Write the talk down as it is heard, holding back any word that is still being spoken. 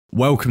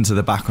Welcome to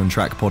the Back on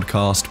Track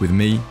podcast with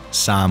me,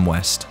 Sam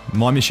West.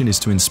 My mission is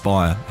to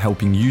inspire,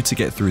 helping you to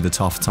get through the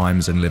tough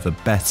times and live a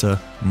better,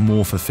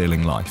 more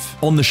fulfilling life.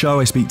 On the show,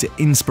 I speak to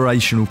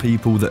inspirational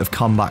people that have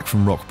come back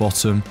from rock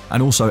bottom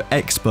and also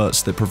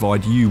experts that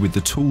provide you with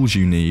the tools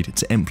you need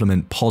to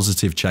implement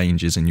positive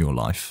changes in your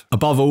life.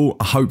 Above all,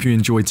 I hope you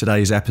enjoyed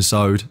today's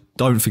episode.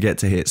 Don't forget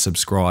to hit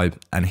subscribe,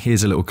 and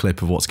here's a little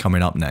clip of what's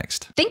coming up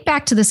next. Think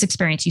back to this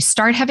experience. You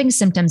start having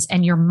symptoms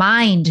and your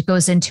mind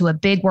goes into a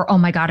big where, oh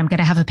my God, I'm going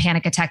to have a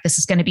panic attack. This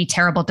is going to be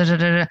terrible. Da, da,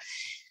 da, da.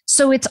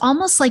 So it's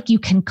almost like you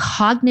can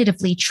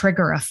cognitively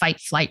trigger a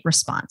fight-flight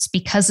response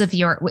because of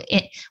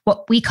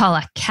what we call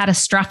a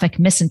catastrophic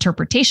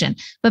misinterpretation.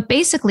 But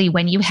basically,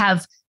 when you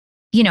have,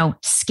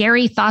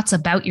 scary thoughts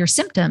about your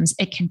symptoms,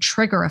 it can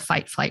trigger a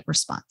fight-flight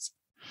response.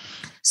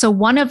 So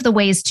one of the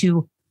ways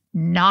to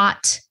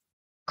not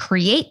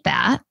create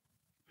that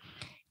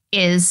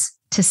is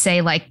to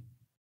say,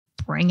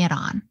 bring it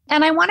on.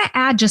 And I want to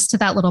add just to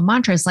that little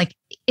mantra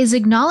is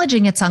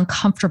acknowledging it's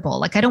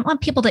uncomfortable. I don't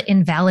want people to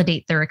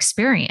invalidate their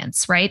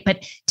experience, right?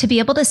 But to be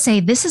able to say,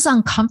 this is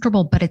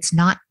uncomfortable, but it's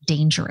not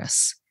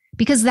dangerous.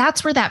 Because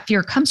that's where that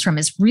fear comes from,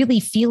 is really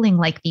feeling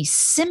like these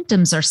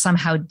symptoms are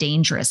somehow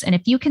dangerous. And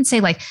if you can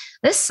say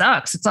this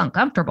sucks, it's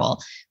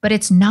uncomfortable, but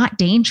it's not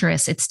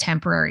dangerous, it's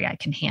temporary, I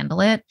can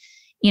handle it,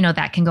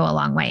 that can go a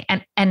long way.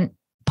 And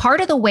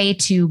part of the way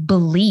to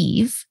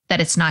believe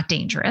that it's not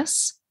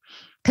dangerous,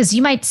 because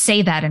you might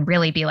say that and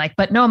really be like,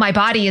 but no, my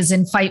body is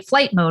in fight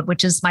flight mode,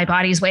 which is my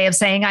body's way of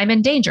saying I'm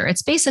in danger.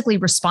 It's basically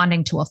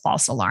responding to a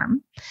false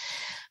alarm.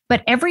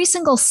 But every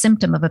single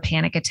symptom of a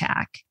panic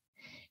attack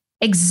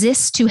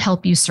exists to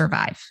help you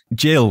survive.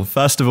 Jill,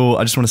 first of all,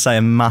 I just want to say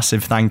a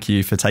massive thank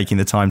you for taking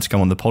the time to come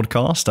on the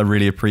podcast. I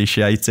really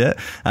appreciate it.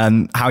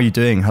 How are you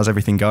doing? How's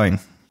everything going?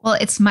 Well,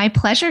 it's my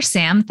pleasure,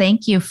 Sam.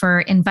 Thank you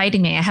for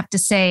inviting me. I have to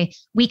say,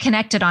 we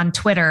connected on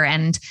Twitter,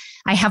 and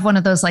I have one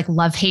of those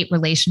love-hate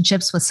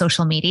relationships with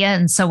social media.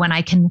 And so when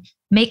I can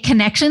make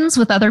connections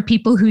with other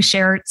people who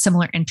share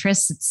similar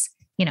interests, it's,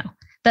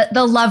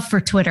 the love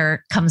for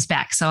Twitter comes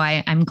back. So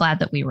I'm glad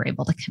that we were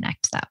able to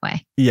connect that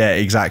way. Yeah,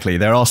 exactly.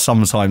 There are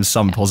sometimes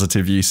some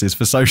positive uses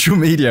for social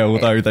media,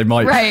 although they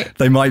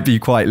might be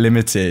quite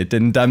limited.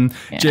 And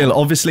Jill,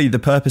 obviously the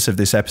purpose of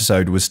this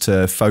episode was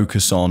to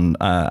focus on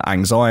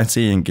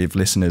anxiety and give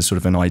listeners sort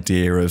of an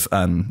idea of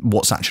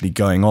what's actually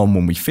going on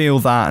when we feel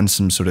that, and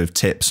some sort of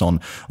tips on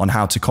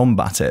how to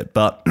combat it.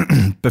 But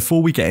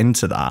before we get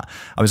into that,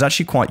 I was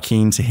actually quite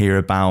keen to hear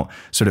about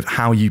sort of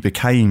how you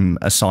became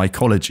a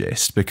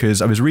psychologist, because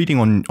I was reading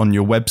on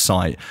your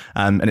website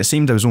and it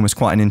seemed there was almost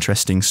quite an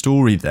interesting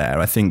story there.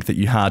 I think that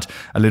you had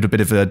a little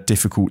bit of a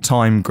difficult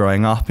time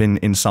growing up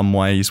in some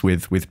ways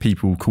with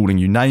people calling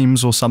you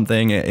names or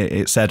something,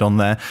 it said on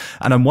there.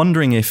 And I'm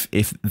wondering if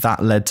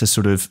that led to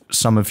sort of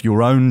some of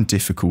your own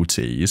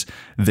difficulties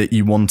that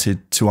you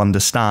wanted to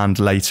understand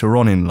later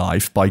on in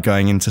life by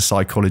going into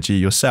psychology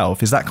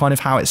yourself. Is that kind of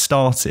how it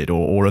started,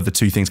 or are the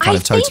two things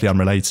totally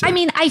unrelated?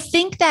 I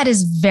think that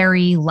is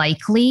very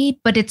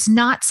likely, but it's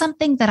not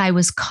something that I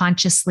was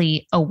consciously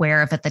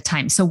aware of at the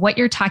time. So what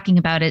you're talking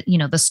about,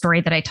 the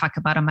story that I talk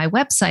about on my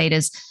website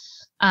is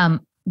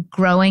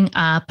growing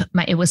up.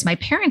 It was my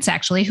parents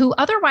actually, who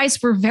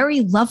otherwise were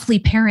very lovely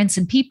parents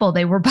and people.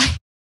 They were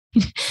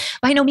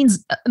by no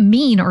means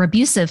mean or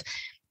abusive,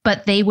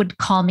 but they would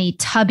call me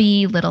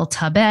Tubby, Little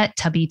Tubbette,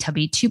 Tubby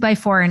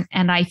 2x4.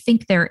 And I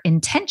think their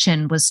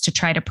intention was to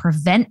try to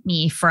prevent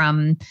me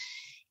from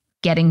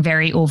getting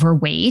very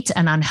overweight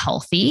and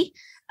unhealthy.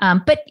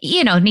 But,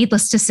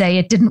 needless to say,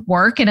 it didn't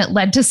work, and it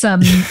led to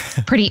some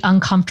pretty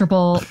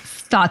uncomfortable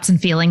thoughts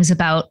and feelings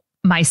about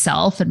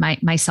myself and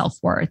my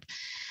self-worth.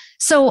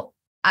 So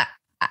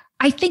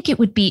I think it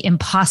would be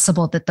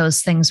impossible that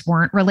those things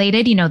weren't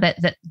related,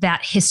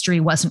 that history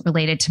wasn't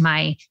related to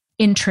my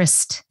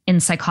interest in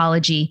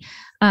psychology.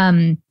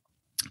 But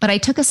I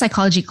took a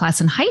psychology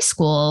class in high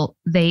school.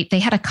 They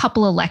had a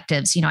couple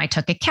electives. I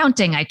took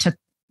accounting, I took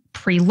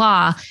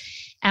pre-law,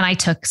 and I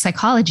took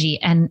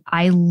psychology, and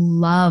I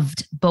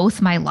loved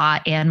both my law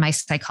and my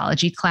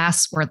psychology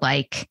class. Were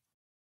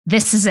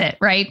this is it,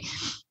 right?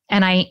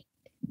 And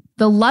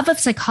the love of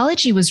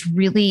psychology was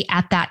really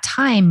at that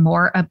time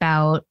more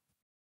about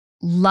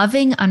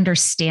loving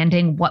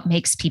understanding what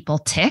makes people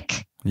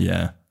tick.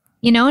 Yeah.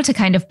 To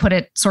kind of put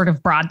it sort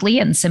of broadly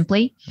and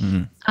simply.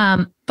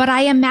 Mm-hmm. But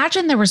I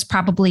imagine there was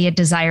probably a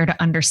desire to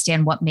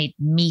understand what made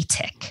me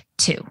tick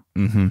too,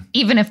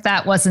 even if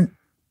that wasn't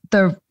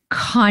the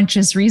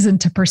conscious reason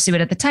to pursue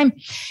it at the time.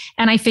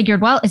 And I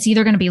figured, well, it's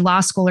either going to be law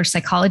school or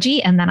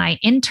psychology. And then I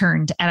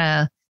interned at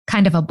a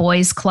kind of a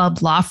boys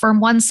club law firm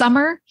one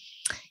summer.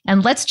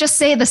 And let's just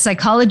say the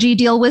psychology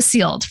deal was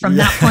sealed from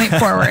that point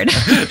forward.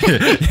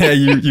 Yeah,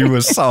 you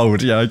were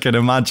sold. Yeah, I can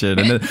imagine.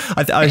 And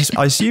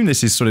I assume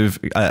this is sort of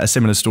a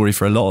similar story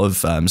for a lot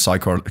of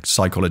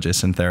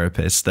psychologists and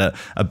therapists, that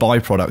a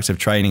byproduct of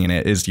training in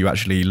it is you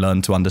actually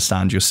learn to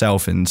understand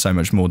yourself in so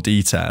much more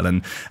detail.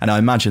 And I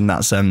imagine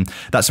that's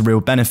a real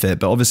benefit.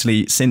 But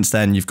obviously, since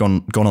then, you've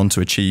gone on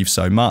to achieve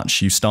so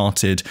much. You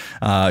started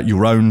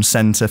your own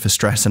centre for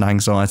stress and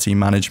anxiety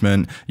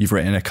management. You've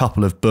written a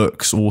couple of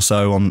books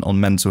also on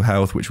mental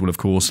health, which will of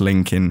course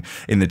link in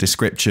the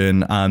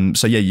description.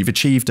 So yeah, you've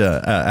achieved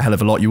a hell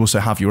of a lot. You also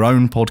have your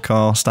own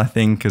podcast, I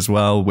think, as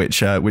well,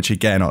 which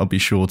again I'll be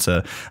sure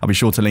to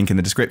link in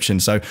the description.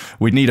 So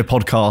we'd need a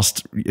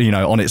podcast,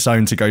 on its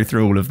own to go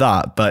through all of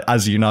that. But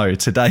as you know,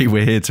 today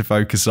we're here to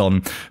focus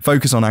on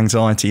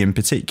anxiety in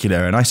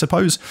particular. And I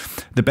suppose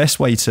the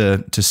best way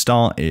to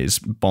start is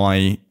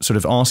by sort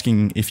of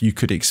asking if you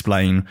could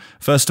explain,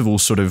 first of all,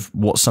 sort of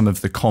what some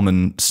of the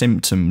common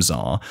symptoms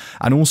are,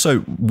 and also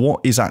what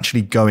is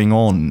actually going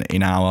on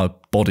in our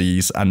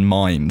bodies and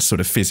minds sort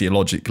of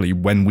physiologically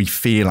when we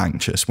feel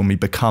anxious, when we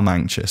become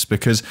anxious,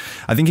 because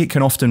I think it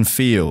can often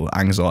feel,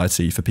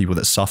 anxiety, for people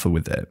that suffer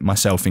with it,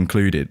 myself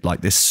included,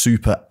 like this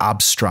super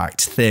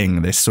abstract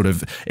thing, this sort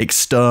of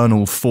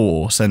external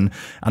force. And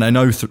I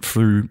know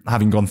through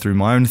having gone through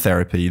my own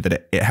therapy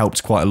that it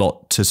helped quite a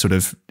lot to sort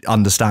of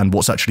understand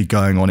what's actually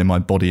going on in my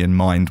body and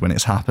mind when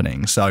it's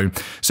happening. So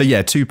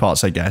yeah, two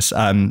parts, I guess,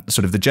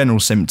 sort of the general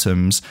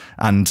symptoms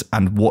and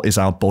what is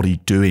our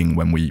body doing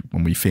when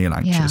we feel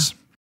anxious.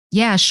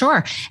 Yeah,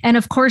 sure. And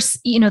of course,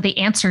 the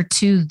answer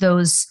to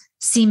those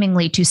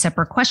seemingly two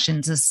separate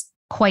questions is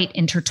quite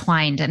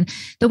intertwined. And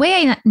the way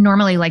I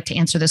normally like to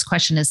answer this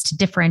question is to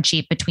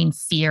differentiate between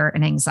fear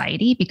and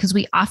anxiety, because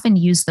we often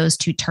use those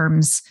two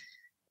terms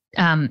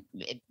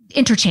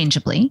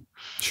interchangeably.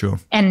 Sure.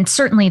 And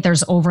certainly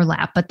there's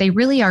overlap, but they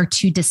really are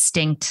two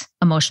distinct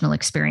emotional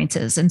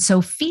experiences. And so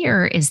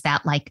fear is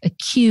that like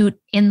acute,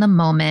 in the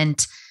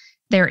moment,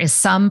 there is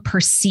some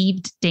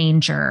perceived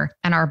danger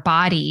and our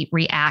body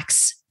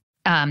reacts.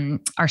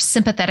 Our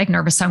sympathetic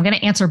nervous, so I'm going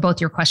to answer both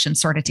your questions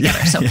sort of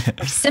together. So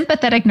our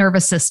sympathetic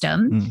nervous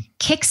system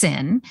kicks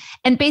in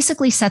and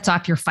basically sets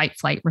off your fight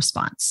flight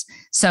response.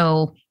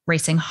 So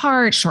racing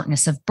heart,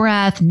 shortness of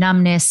breath,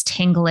 numbness,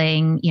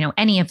 tingling,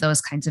 any of those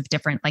kinds of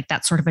different, like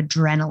that sort of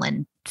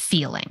adrenaline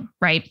feeling,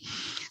 right?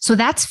 So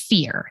that's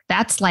fear.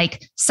 That's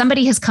like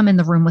somebody has come in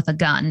the room with a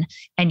gun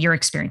and you're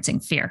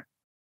experiencing fear.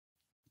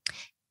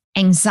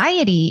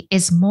 Anxiety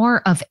is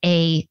more of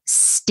a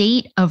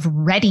state of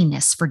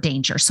readiness for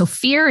danger. So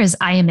fear is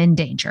I am in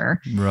danger.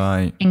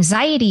 Right.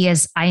 Anxiety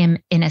is I am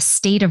in a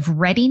state of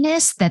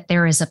readiness that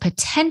there is a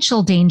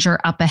potential danger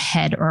up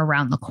ahead or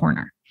around the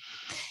corner.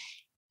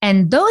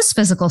 And those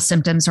physical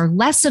symptoms are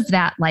less of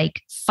that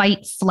like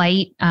fight,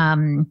 flight,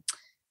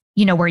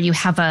 where you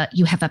have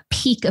a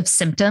peak of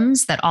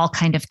symptoms that all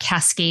kind of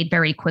cascade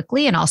very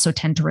quickly and also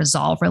tend to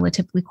resolve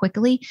relatively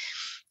quickly.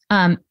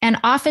 And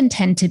often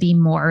tend to be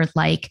more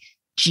like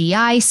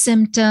GI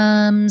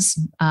symptoms,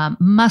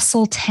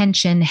 muscle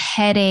tension,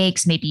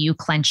 headaches. Maybe you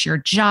clench your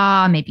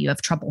jaw. Maybe you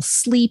have trouble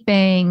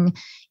sleeping,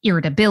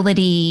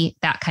 irritability,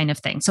 that kind of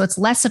thing. So it's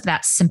less of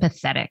that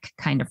sympathetic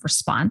kind of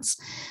response.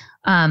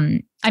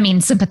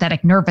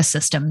 Sympathetic nervous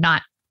system,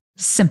 not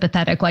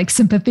sympathetic like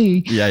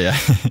sympathy. Yeah.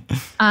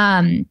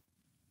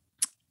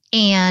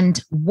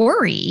 And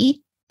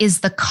worry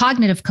is the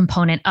cognitive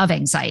component of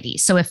anxiety.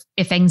 So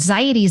if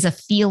anxiety is a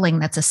feeling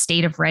that's a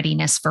state of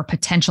readiness for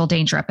potential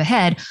danger up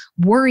ahead,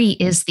 worry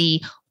is the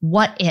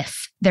what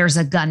if there's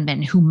a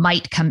gunman who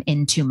might come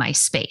into my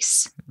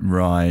space.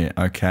 Right.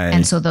 Okay.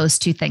 And so those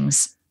two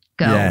things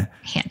go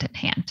hand in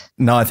hand.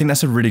 No, I think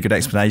that's a really good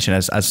explanation.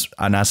 As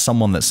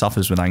someone that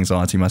suffers with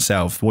anxiety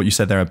myself, what you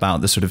said there about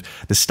the sort of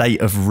the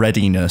state of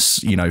readiness,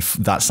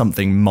 that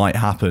something might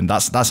happen.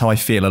 That's how I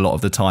feel a lot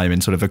of the time,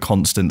 in sort of a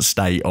constant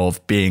state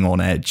of being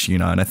on edge,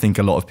 and I think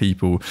a lot of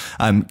people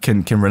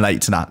can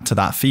relate to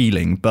that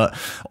feeling. But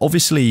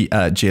obviously,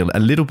 Jill, a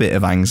little bit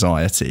of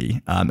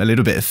anxiety, a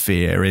little bit of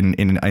fear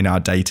in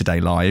our day-to-day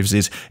lives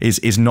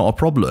is not a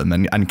problem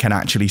and can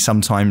actually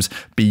sometimes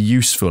be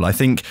useful. I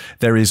think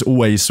there is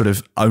always sort of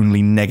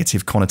only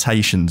negative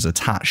connotations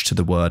attached to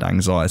the word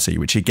anxiety,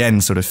 which again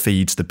sort of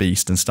feeds the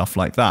beast and stuff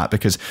like that.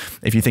 Because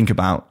if you think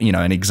about,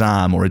 an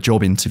exam or a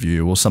job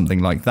interview or something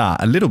like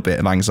that, a little bit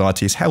of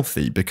anxiety is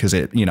healthy because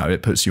it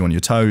puts you on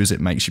your toes,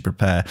 it makes you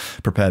prepare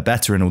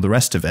better and all the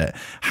rest of it.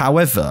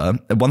 However,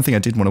 one thing I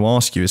did want to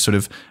ask you is sort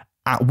of,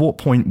 at what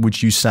point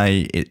would you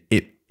say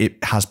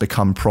it has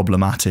become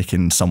problematic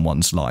in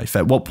someone's life?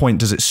 At what point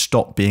does it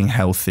stop being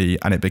healthy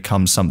and it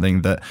becomes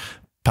something that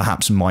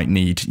perhaps might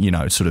need,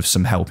 sort of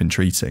some help in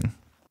treating?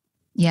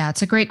 Yeah,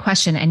 it's a great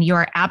question. And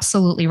you're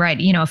absolutely right.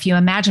 If you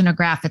imagine a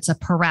graph, it's a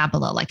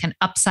parabola, like an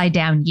upside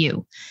down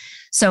U.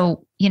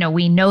 So,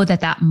 we know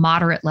that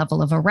moderate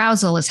level of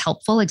arousal is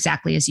helpful,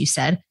 exactly as you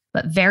said.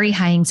 but very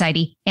high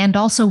anxiety and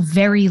also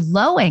very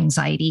low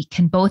anxiety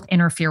can both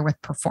interfere with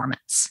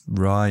performance.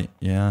 Right.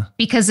 Yeah.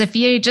 Because if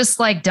you just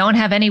like don't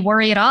have any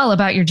worry at all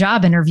about your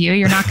job interview,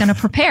 you're not going to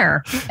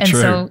prepare. And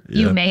True. So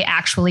you may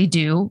actually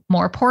do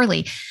more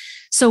poorly.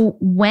 So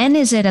when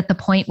is it at the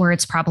point where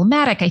it's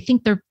problematic? I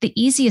think the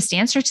easiest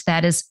answer to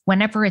that is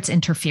whenever it's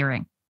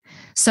interfering.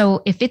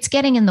 So if it's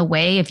getting in the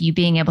way of you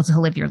being able to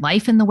live your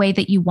life in the way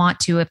that you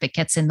want to, if it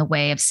gets in the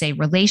way of, say,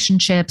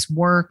 relationships,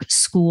 work,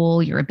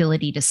 school, your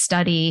ability to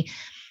study,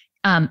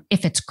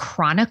 if it's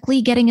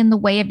chronically getting in the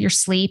way of your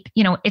sleep,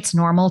 it's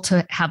normal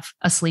to have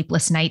a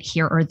sleepless night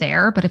here or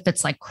there. But if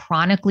it's like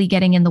chronically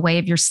getting in the way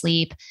of your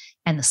sleep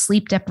and the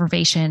sleep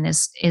deprivation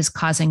is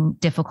causing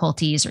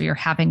difficulties, or you're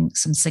having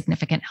some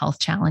significant health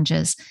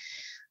challenges,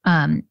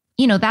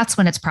 that's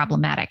when it's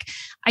problematic.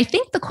 I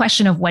think the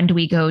question of when do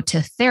we go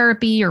to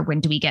therapy or when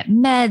do we get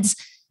meds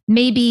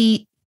may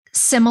be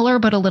similar,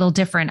 but a little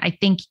different. I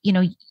think,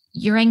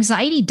 your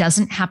anxiety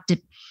doesn't have to,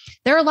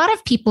 there are a lot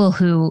of people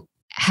who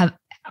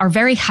are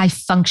very high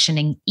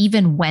functioning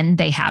even when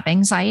they have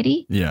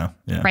anxiety. Yeah.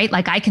 Right.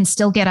 Like I can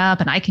still get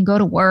up and I can go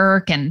to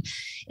work and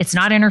it's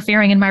not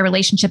interfering in my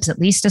relationships, at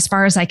least as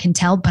far as I can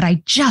tell, but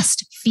I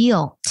just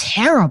feel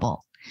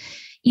terrible,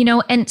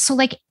 and so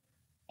like,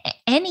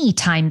 any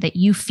time that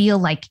you feel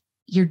like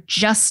you're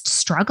just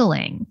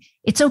struggling,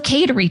 it's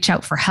okay to reach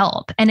out for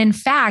help. And in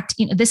fact,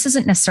 this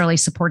isn't necessarily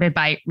supported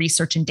by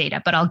research and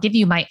data, but I'll give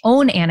you my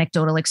own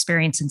anecdotal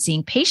experience in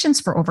seeing patients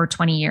for over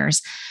 20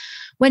 years.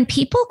 When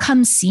people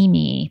come see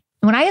me,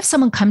 when I have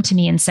someone come to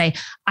me and say,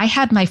 I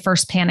had my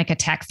first panic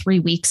attack 3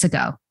 weeks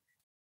ago,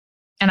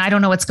 and I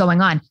don't know what's going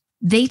on,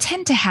 they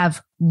tend to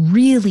have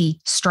really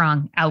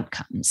strong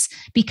outcomes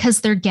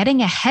because they're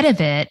getting ahead of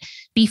it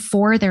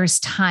before there's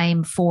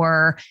time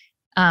for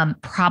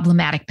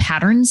problematic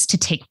patterns to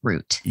take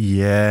root.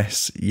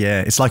 Yes.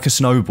 Yeah. It's like a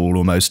snowball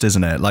almost,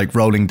 isn't it? Like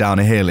rolling down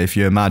a hill. If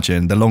you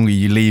imagine, the longer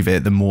you leave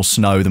it, the more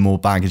snow, the more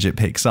baggage it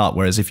picks up.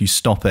 Whereas if you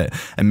stop it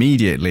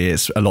immediately,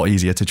 it's a lot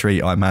easier to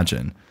treat, I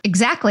imagine.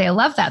 Exactly. I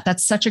love that.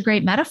 That's such a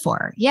great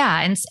metaphor.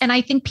 Yeah. And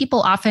I think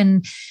people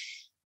often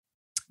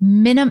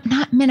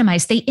not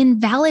minimize, they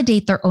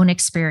invalidate their own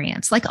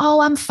experience. Like, oh,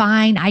 I'm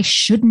fine. I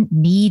shouldn't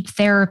need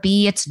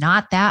therapy. It's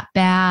not that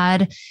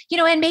bad,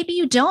 and maybe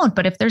you don't,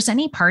 but if there's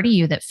any part of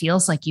you that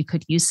feels like you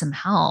could use some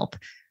help,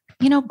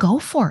 go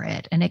for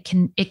it. And it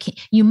can,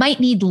 you might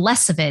need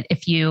less of it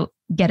if you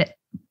get it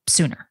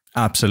sooner.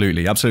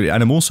 Absolutely.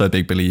 And I'm also a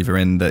big believer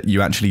in that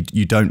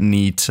you don't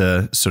need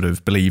to sort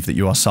of believe that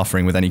you are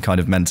suffering with any kind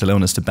of mental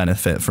illness to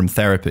benefit from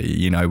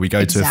therapy. We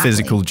go to a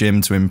physical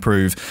gym to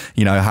improve,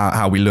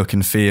 how we look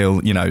and feel.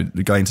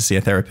 Going to see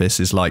a therapist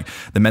is like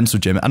the mental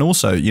gym. And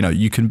also,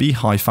 you can be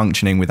high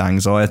functioning with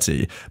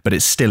anxiety, but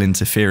it's still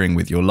interfering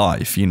with your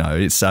life.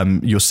 It's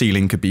your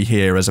ceiling could be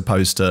here as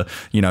opposed to,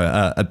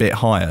 a bit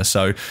higher.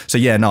 So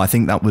yeah, no, I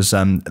think that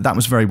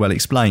was very well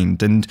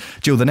explained. And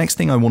Jill, the next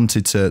thing I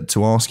wanted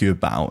to ask you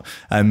about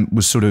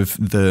was sort of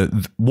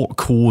what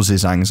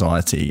causes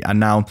anxiety. And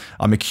now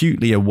I'm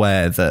acutely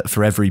aware that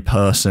for every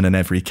person and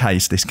every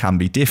case, this can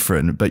be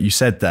different. But you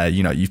said there,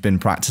 you've been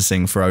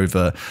practicing for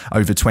over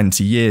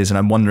 20 years. And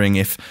I'm wondering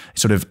if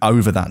sort of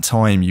over that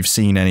time, you've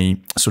seen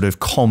any sort of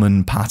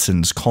common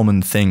patterns,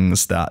 common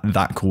things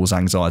that cause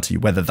anxiety,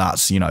 whether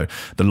that's, the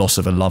loss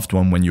of a loved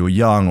one when you're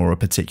young or a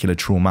particular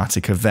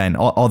traumatic event.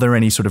 Are there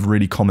any sort of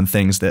really common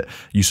things that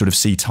you sort of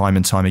see time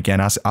and time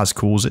again as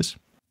causes?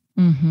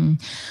 Mm-hmm.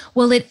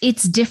 Well,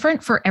 it's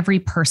different for every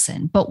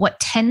person, but what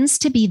tends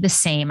to be the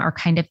same are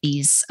kind of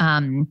these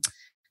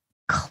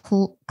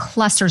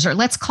clusters, or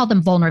let's call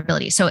them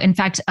vulnerabilities. So in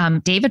fact,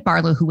 David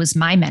Barlow, who was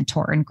my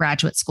mentor in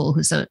graduate school,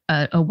 who's a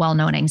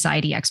well-known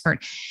anxiety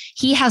expert,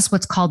 he has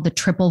what's called the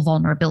triple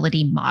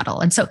vulnerability model.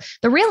 And so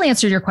the real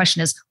answer to your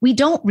question is we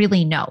don't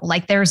really know.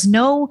 Like there's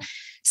no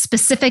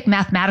specific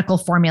mathematical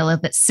formula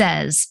that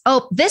says,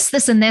 oh, this,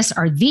 and this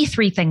are the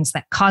three things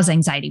that cause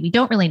anxiety. We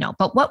don't really know.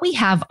 But what we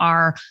have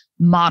are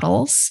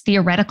models,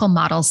 theoretical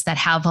models that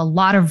have a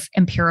lot of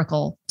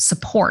empirical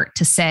support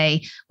to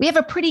say, we have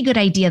a pretty good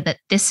idea that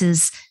this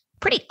is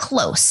pretty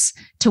close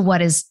to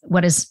what is,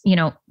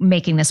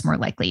 making this more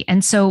likely.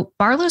 And so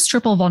Barlow's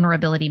triple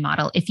vulnerability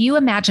model, if you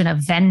imagine a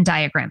Venn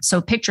diagram, so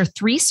picture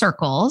 3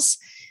 circles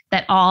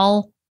that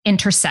all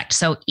intersect.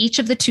 So each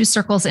of the 2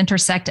 circles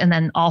intersect and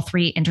then all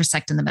 3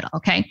 intersect in the middle.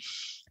 Okay.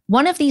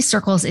 One of these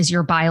circles is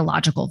your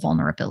biological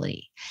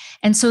vulnerability.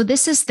 And so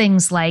this is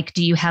things like,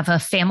 do you have a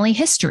family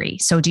history?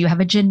 So do you have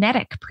a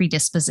genetic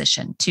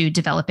predisposition to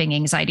developing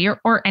anxiety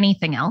or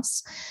anything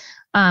else?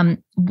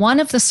 One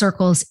of the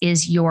circles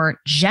is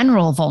your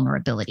general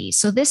vulnerability.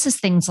 So this is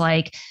things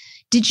like,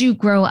 did you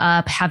grow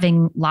up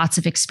having lots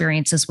of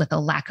experiences with a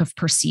lack of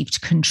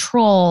perceived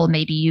control?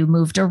 Maybe you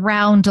moved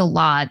around a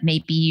lot.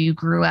 Maybe you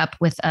grew up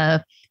with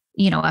a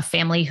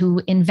family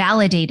who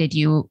invalidated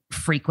you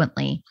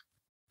frequently.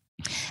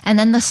 And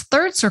then the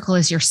third circle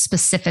is your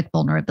specific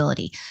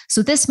vulnerability.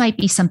 So this might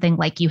be something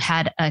like you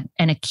had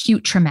an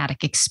acute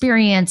traumatic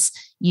experience,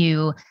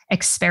 you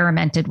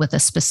experimented with a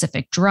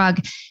specific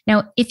drug.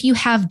 Now, if you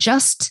have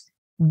just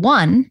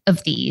one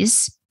of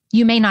these,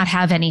 you may not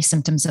have any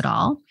symptoms at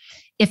all.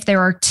 If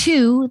there are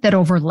two that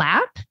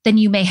overlap, then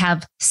you may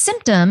have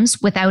symptoms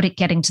without it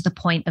getting to the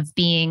point of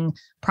being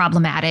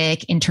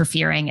problematic,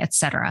 interfering,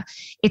 etc.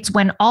 It's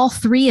when all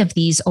three of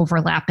these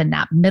overlap in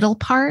that middle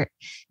part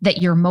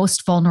that you're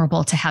most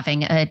vulnerable to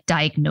having a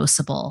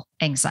diagnosable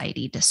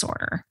anxiety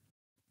disorder.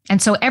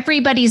 And so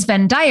everybody's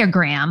Venn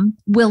diagram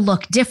will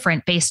look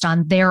different based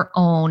on their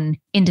own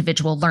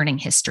individual learning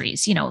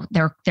histories. You know,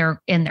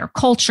 they're in their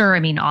culture. I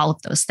mean, all of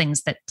those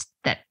things that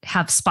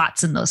have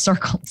spots in those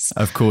circles.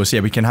 Of course, yeah,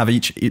 we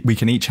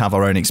can each have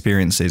our own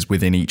experiences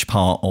within each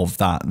part of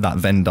that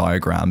Venn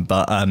diagram.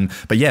 But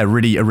yeah, a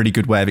really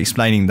good way of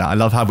explaining that. I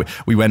love how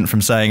we went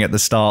from saying at the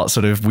start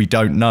sort of we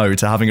don't know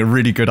to having a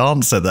really good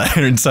answer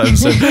there in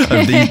terms of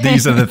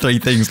these are the three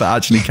things that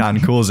actually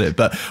can cause it.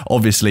 But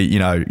obviously, you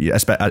know,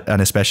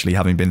 and especially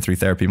having been through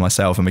therapy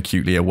myself, I'm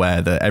acutely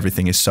aware that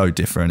everything is so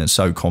different and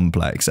so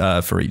complex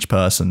for each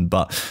person.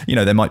 But you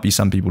know, there might be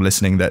some people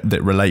listening that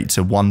relate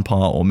to one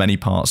part or many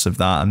parts of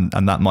that,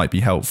 and that might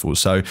be helpful.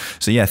 So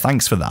yeah,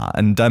 thanks for that.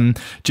 And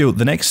Jill,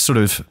 the next sort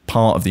of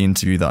part of the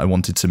interview that I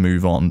wanted to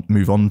move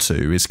on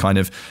to is kind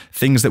of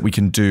things that we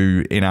can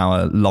do in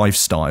our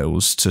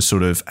lifestyles to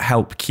sort of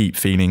help keep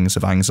feelings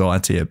of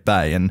anxiety at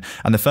bay. And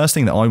the first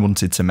thing that I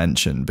wanted to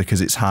mention,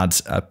 because it's had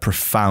a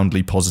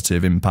profoundly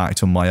positive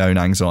impact on my own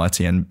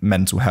anxiety and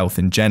mental health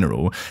in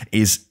general,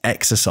 is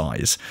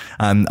exercise.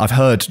 I've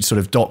heard sort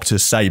of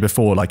doctors say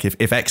before, like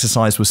if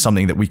exercise was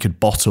something that we could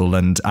bottle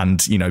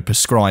and you know,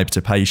 prescribe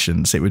to patients,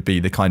 it would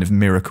be the kind of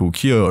miracle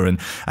cure.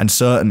 And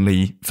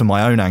certainly for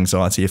my own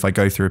anxiety, if I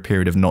go through a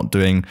period of not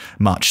doing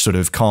much sort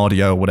of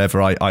cardio or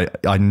whatever,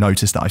 I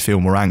notice that I feel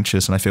more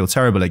anxious and I feel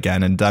terrible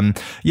again.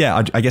 And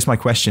yeah, I guess my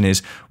question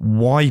is,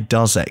 why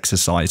does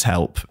exercise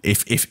help?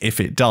 If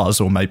it does,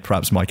 or maybe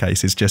perhaps my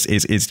case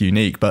is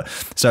unique, but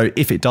so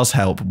if it does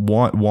help,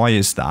 why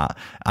is that?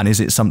 And is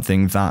it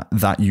something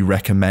that you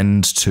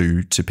recommend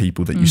to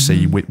people that you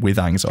see with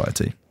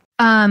anxiety?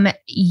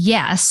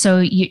 Yes. So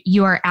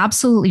you are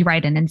absolutely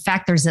right. And in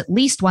fact, there's at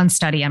least one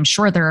study, I'm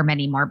sure there are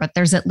many more, but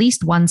there's at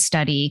least one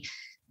study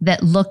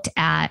that looked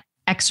at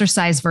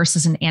exercise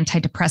versus an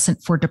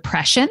antidepressant for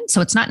depression.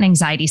 So it's not an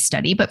anxiety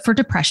study, but for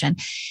depression.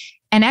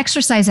 And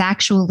exercise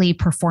actually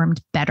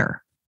performed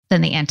better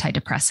than the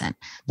antidepressant.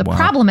 The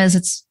problem is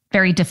it's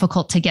very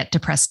difficult to get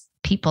depressed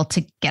people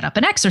to get up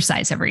and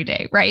exercise every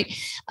day, right?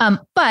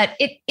 But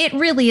it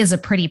really is a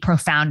pretty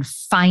profound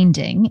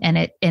finding, and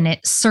it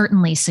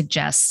certainly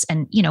suggests,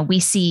 and you know, we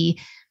see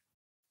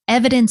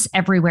evidence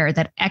everywhere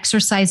that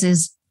exercise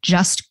is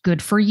just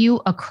good for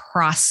you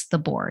across the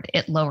board.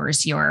 It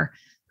lowers your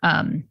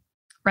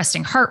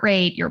resting heart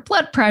rate, your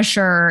blood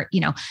pressure.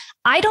 You know,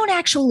 I don't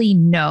actually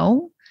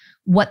know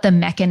what the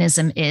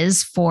mechanism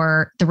is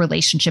for the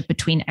relationship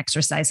between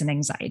exercise and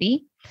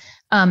anxiety.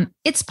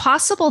 It's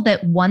possible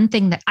that one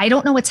thing that I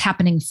don't know what's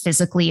happening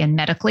physically and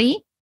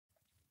medically,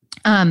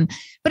 but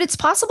it's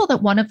possible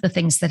that one of the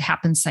things that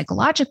happens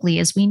psychologically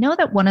is we know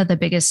that one of the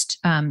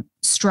biggest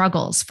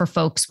struggles for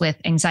folks with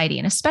anxiety,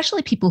 and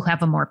especially people who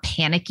have a more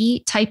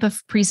panicky type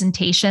of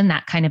presentation,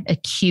 that kind of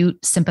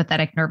acute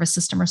sympathetic nervous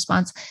system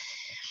response,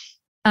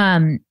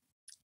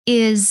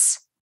 is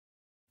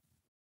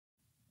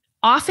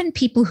often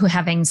people who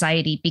have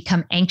anxiety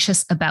become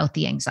anxious about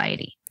the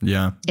anxiety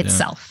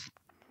itself.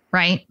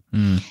 Right.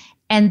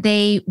 And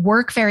they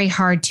work very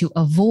hard to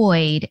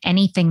avoid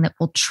anything that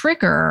will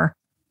trigger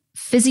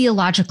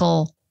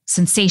physiological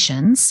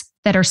sensations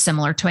that are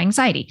similar to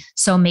anxiety.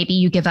 So maybe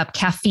you give up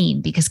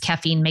caffeine because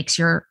caffeine makes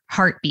your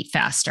heart beat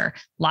faster.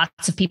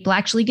 Lots of people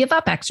actually give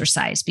up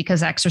exercise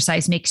because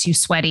exercise makes you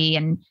sweaty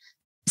and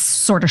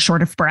sort of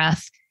short of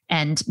breath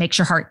and makes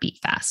your heart beat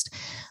fast.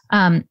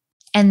 And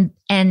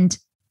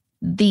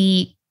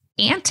the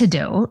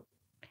antidote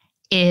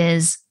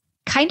is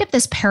kind of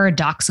this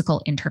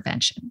paradoxical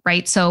intervention,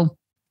 right? So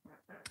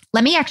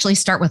let me actually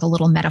start with a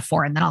little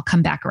metaphor, and then I'll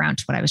come back around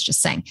to what I was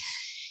just saying.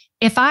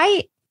 If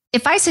I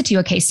said to you,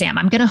 okay, Sam,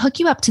 I'm going to hook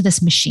you up to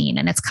this machine,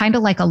 and it's kind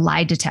of like a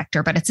lie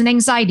detector, but it's an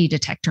anxiety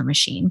detector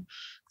machine.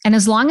 And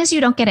as long as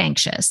you don't get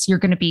anxious, you're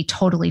going to be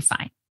totally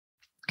fine.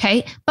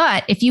 Okay.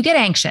 But if you get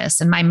anxious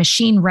and my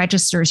machine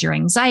registers your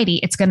anxiety,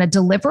 it's going to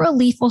deliver a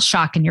lethal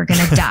shock and you're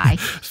going to die.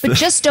 But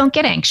just don't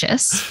get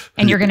anxious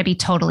and you're going to be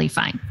totally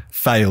fine.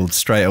 Failed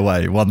straight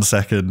away. 1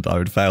 second, I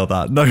would fail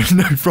that. No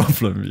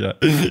problem.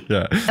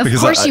 Yeah. Of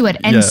course you would.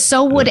 And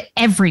so would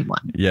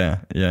everyone. Yeah.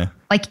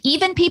 Like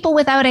even people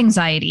without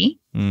anxiety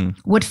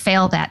would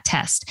fail that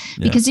test.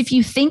 Because if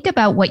you think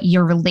about what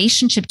your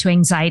relationship to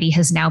anxiety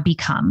has now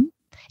become,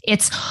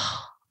 it's,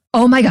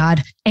 oh my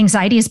God,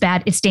 anxiety is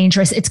bad. It's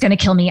dangerous. It's going to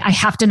kill me. I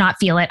have to not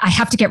feel it. I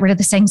have to get rid of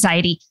this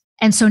anxiety.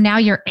 And so now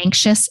you're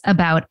anxious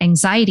about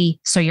anxiety.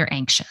 So you're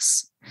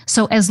anxious.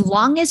 So as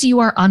long as you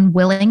are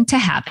unwilling to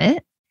have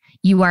it,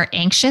 you are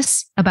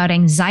anxious about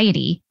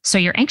anxiety. So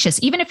you're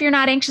anxious. Even if you're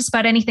not anxious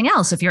about anything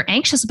else, if you're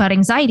anxious about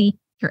anxiety,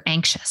 you're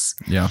anxious.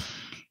 Yeah.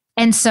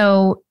 And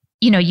so,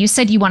 you know, you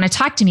said you want to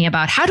talk to me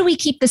about how do we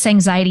keep this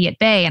anxiety at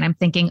bay? And I'm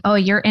thinking, oh,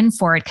 you're in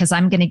for it because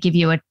I'm going to give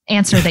you an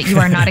answer that you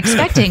are not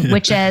expecting,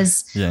 which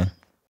is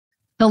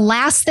the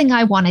last thing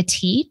I want to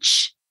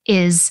teach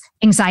is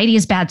anxiety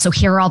is bad. So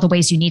here are all the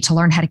ways you need to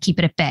learn how to keep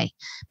it at bay,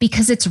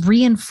 because it's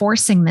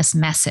reinforcing this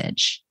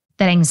message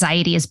that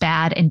anxiety is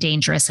bad and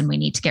dangerous and we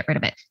need to get rid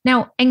of it.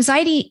 Now,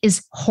 anxiety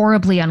is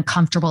horribly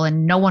uncomfortable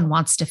and no one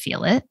wants to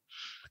feel it,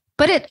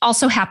 but it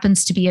also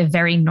happens to be a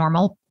very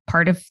normal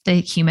part of the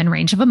human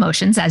range of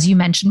emotions. As you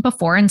mentioned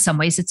before, in some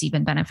ways it's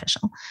even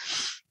beneficial.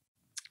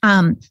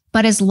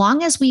 But as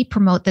long as we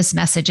promote this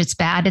message, it's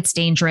bad, it's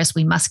dangerous,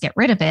 we must get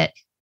rid of it,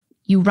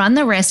 you run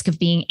the risk of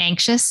being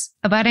anxious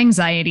about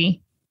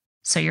anxiety.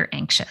 So you're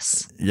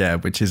anxious. Yeah,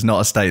 which is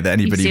not a state that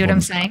anybody see what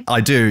wants. I'm saying?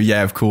 I do.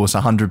 Yeah, of course,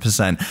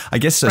 100%. I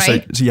guess so.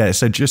 Right?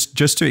 So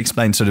just to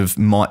explain sort of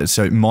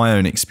my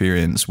own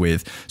experience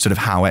with sort of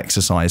how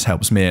exercise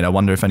helps me, and I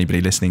wonder if anybody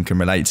listening can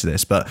relate to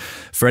this. But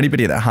for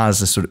anybody that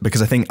has a sort of,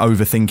 because I think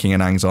overthinking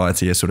and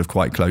anxiety are sort of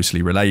quite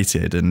closely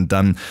related.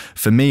 And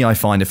for me, I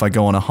find if I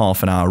go on a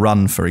half an hour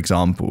run, for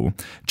example,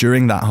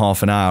 during that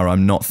half an hour,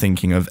 I'm not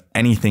thinking of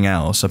anything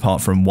else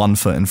apart from one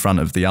foot in front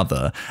of the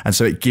other, and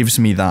so it gives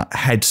me that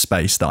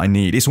headspace that I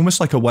need. It's almost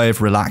like a way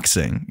of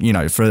relaxing, you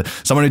know, for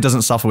someone who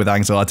doesn't suffer with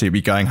anxiety, it'd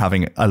be going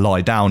having a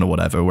lie down or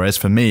whatever. Whereas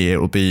for me, it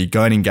will be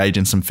go and engage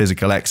in some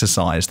physical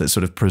exercise that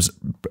sort of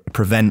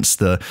prevents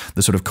the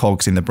sort of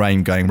cogs in the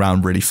brain going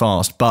round really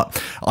fast.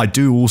 But I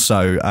do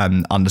also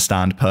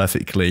understand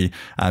perfectly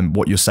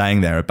what you're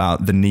saying there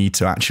about the need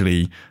to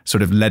actually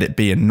sort of let it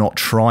be and not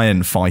try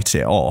and fight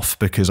it off,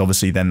 because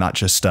obviously then that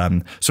just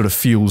sort of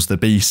fuels the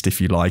beast,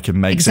 if you like,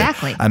 and makes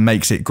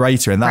it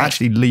greater. And that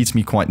actually leads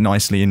me quite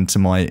nicely into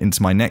my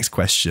next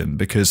question,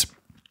 because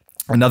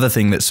another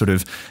thing that's sort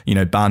of, you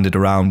know, banded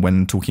around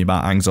when talking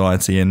about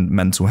anxiety and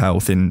mental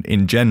health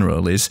in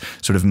general is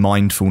sort of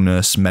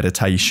mindfulness,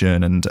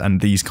 meditation,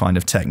 and these kind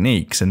of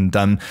techniques. And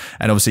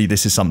obviously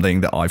this is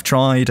something that I've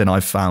tried, and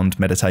I've found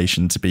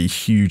meditation to be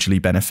hugely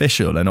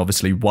beneficial. And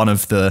obviously one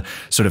of the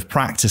sort of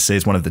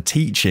practices, one of the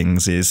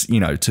teachings is, you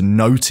know, to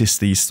notice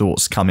these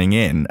thoughts coming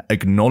in,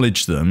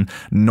 acknowledge them,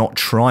 not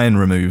try and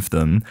remove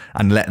them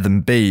and let them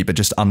be, but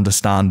just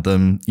understand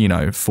them, you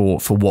know, for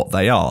what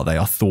they are. They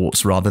are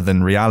thoughts rather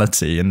than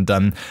reality.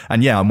 And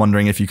yeah, I'm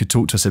wondering if you could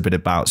talk to us a bit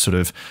about sort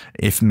of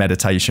if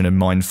meditation and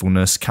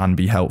mindfulness can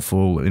be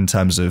helpful in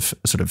terms of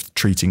sort of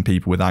treating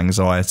people with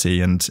anxiety,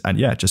 and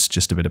yeah,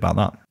 just a bit about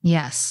that.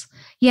 Yes.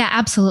 Yeah,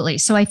 absolutely.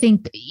 So I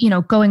think, you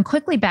know, going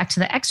quickly back to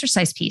the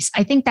exercise piece,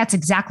 I think that's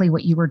exactly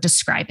what you were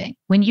describing.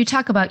 When you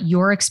talk about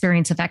your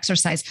experience of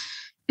exercise,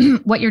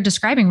 what you're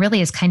describing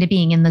really is kind of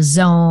being in the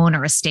zone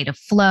or a state of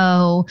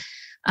flow.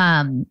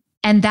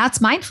 And that's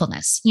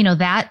mindfulness. You know,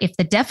 that if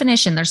the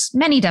definition, there's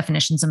many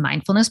definitions of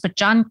mindfulness, but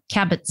Jon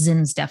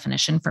Kabat-Zinn's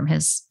definition from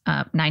his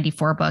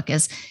 94 book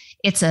is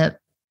it's a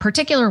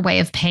particular way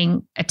of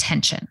paying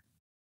attention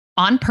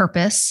on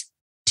purpose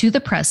to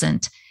the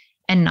present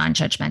and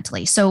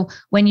non-judgmentally. So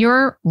when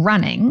you're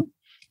running,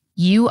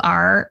 you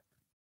are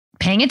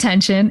paying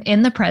attention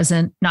in the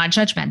present, not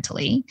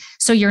judgmentally.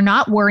 So you're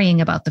not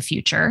worrying about the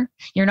future.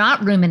 You're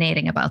not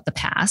ruminating about the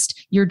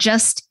past. You're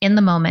just in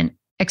the moment,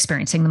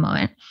 experiencing the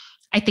moment.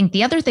 I think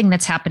the other thing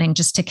that's happening,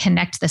 just to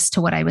connect this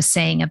to what I was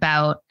saying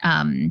about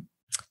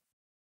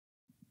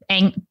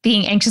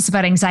being anxious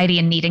about anxiety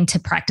and needing to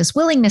practice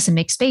willingness and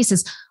make space,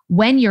 is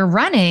when you're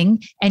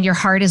running and your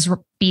heart is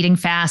beating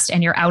fast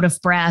and you're out of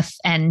breath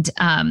and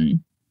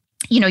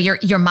you know,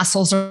 your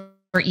muscles are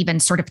even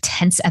sort of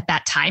tense at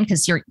that time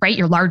because your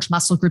large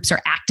muscle groups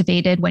are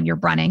activated when you're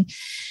running.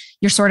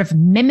 You're sort of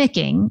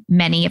mimicking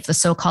many of the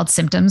so-called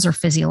symptoms or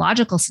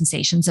physiological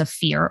sensations of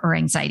fear or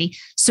anxiety.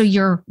 So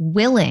you're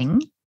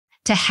willing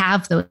to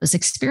have those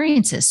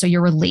experiences. So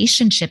your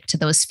relationship to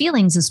those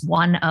feelings is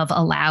one of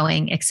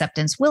allowing,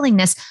 acceptance,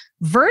 willingness,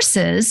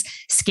 versus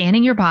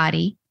scanning your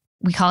body.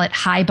 We call it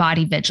high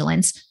body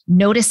vigilance,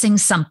 noticing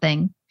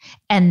something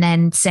and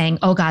then saying,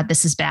 oh God,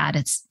 this is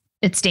bad.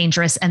 It's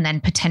dangerous. And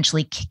then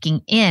potentially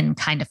kicking in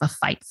kind of a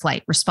fight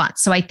flight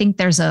response. So I think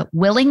there's a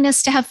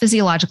willingness to have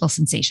physiological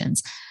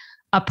sensations,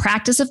 a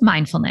practice of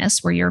mindfulness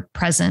where you're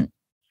present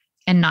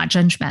and not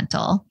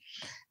judgmental,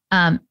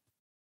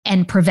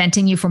 and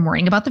preventing you from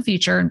worrying about the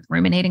future and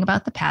ruminating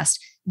about the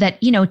past,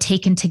 that, you know,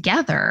 taken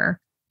together,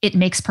 it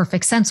makes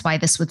perfect sense why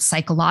this would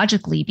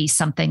psychologically be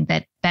something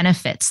that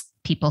benefits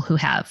people who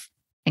have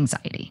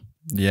anxiety.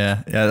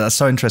 Yeah, that's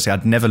so interesting.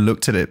 I'd never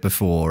looked at it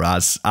before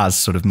as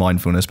sort of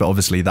mindfulness, but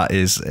obviously that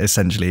is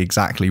essentially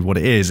exactly what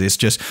it is. It's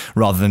just,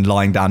 rather than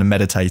lying down and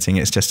meditating,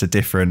 it's just a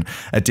different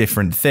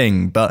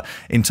thing. But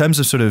in terms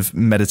of sort of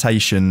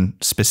meditation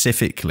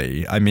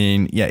specifically, I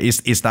mean, yeah,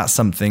 is that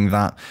something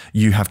that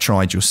you have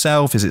tried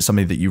yourself? Is it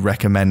something that you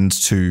recommend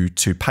to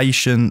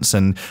patients?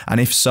 And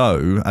if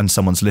so, and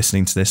someone's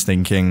listening to this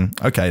thinking,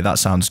 okay, that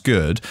sounds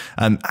good,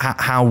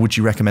 how would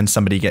you recommend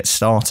somebody get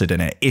started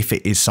in it if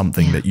it is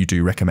something that you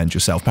do recommend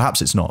yourself?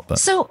 Perhaps it's not, but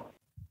so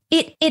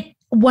it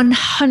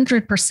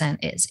 100%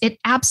 is. It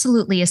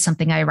absolutely is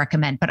something I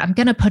recommend, but I'm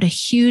going to put a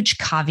huge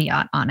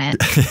caveat on it,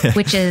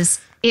 which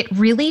is it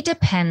really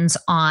depends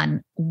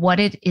on what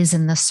it is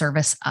in the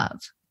service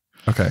of.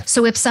 Okay.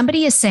 So if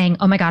somebody is saying,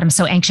 oh my God, I'm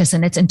so anxious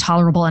and it's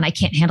intolerable and I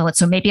can't handle it,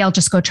 so maybe I'll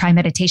just go try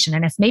meditation.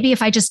 And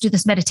if I just do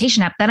this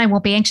meditation app, then I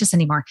won't be anxious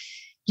anymore.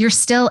 You're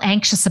still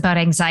anxious about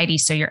anxiety,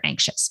 so you're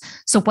anxious.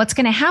 So what's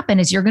going to happen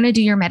is you're going to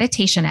do your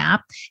meditation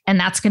app, and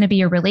that's going to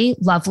be a really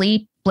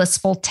lovely,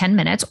 blissful 10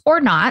 minutes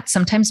or not.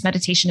 Sometimes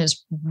meditation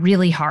is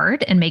really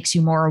hard and makes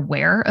you more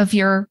aware of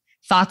your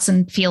thoughts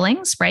and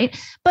feelings, right?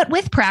 But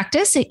with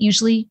practice, it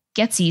usually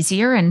gets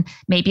easier, and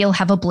maybe you'll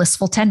have a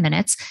blissful 10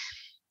 minutes,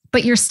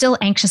 but you're still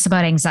anxious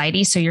about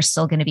anxiety. So you're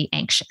still going to be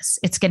anxious.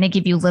 It's going to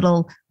give you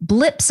little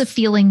blips of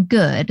feeling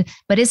good,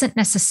 but isn't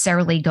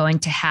necessarily going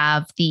to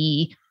have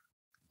the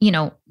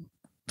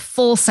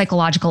full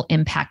psychological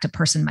impact a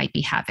person might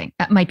be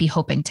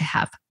hoping to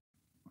have.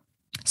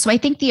 So I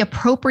think the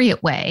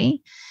appropriate way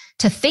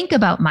to think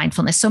about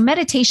mindfulness. So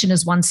meditation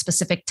is one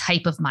specific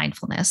type of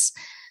mindfulness.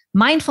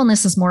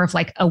 Mindfulness is more of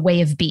like a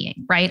way of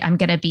being, right? I'm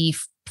going to be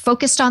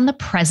focused on the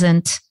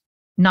present,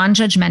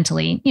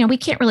 non-judgmentally. We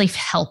can't really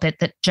help it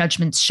that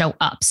judgments show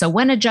up. So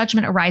when a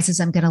judgment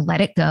arises, I'm going to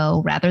let it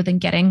go rather than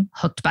getting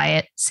hooked by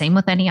it. Same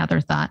with any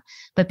other thought,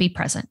 but be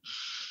present.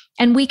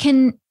 And we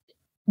can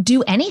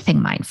do anything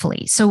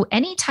mindfully. So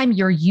anytime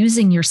you're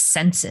using your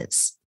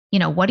senses,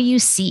 what do you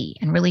see?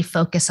 And really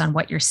focus on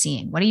what you're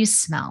seeing. What do you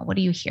smell? What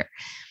do you hear?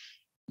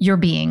 You're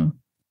being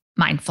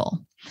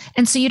mindful.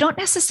 And so you don't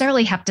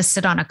necessarily have to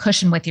sit on a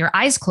cushion with your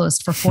eyes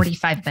closed for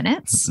 45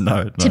 minutes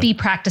to be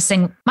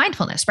practicing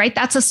mindfulness, right?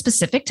 That's a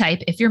specific type.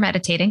 If you're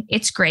meditating,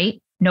 it's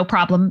great. No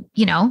problem,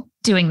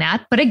 doing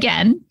that. But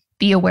again,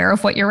 be aware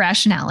of what your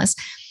rationale is.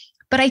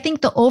 But I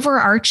think the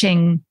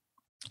overarching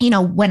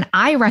when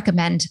I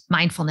recommend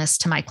mindfulness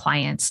to my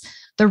clients,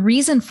 the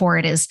reason for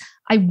it is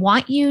I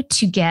want you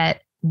to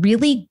get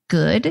really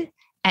good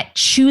at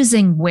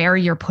choosing where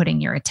you're putting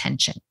your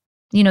attention.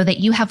 That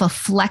you have a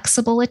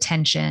flexible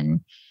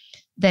attention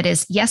that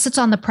is, yes, it's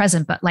on the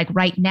present, but like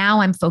right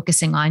now I'm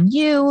focusing on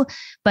you.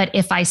 But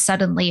if I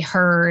suddenly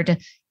heard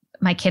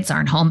my kids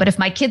aren't home, but if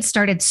my kids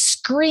started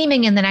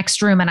screaming in the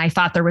next room and I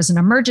thought there was an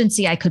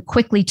emergency, I could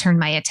quickly turn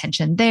my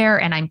attention there,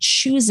 and I'm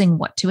choosing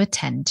what to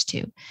attend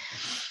to.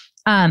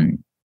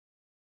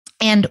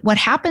 And what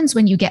happens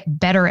when you get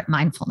better at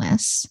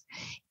mindfulness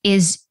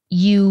is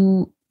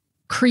you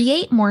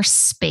create more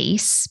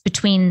space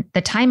between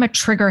the time a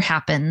trigger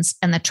happens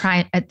and the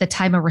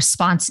time a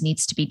response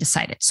needs to be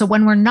decided. So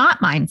when we're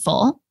not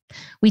mindful,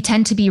 we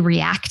tend to be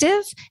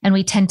reactive and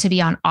we tend to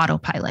be on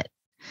autopilot,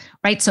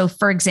 right? So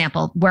for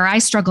example, where I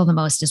struggle the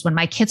most is when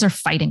my kids are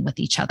fighting with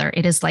each other.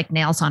 It is like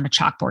nails on a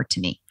chalkboard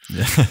to me.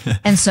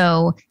 And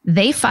so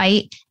they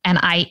fight and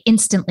I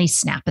instantly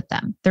snap at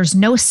them. There's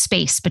no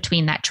space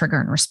between that trigger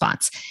and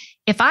response.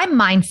 If I'm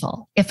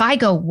mindful, if I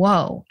go,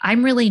 whoa,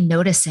 I'm really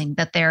noticing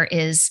that there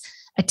is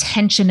a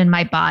tension in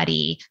my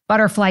body,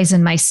 butterflies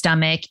in my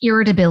stomach,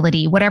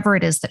 irritability, whatever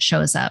it is that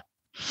shows up.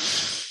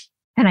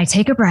 And I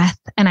take a breath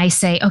and I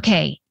say,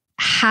 okay,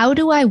 how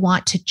do I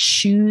want to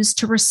choose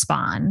to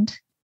respond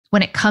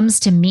when it comes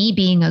to me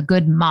being a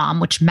good mom,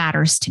 which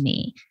matters to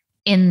me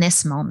in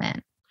this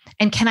moment?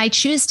 And can I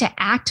choose to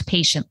act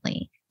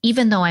patiently,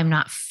 even though I'm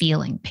not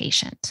feeling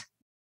patient?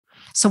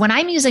 So when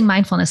I'm using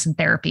mindfulness in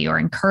therapy or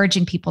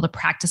encouraging people to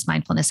practice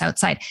mindfulness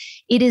outside,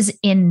 it is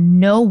in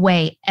no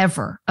way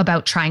ever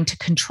about trying to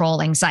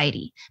control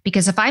anxiety.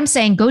 Because if I'm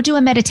saying, go do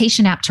a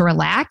meditation app to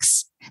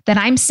relax, then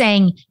I'm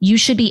saying you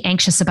should be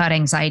anxious about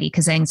anxiety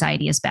because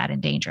anxiety is bad and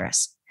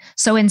dangerous.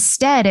 So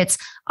instead, it's,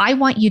 I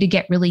want you to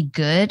get really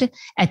good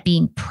at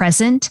being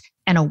present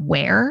and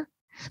aware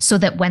so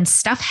that when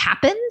stuff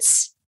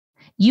happens,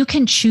 you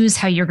can choose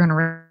how you're going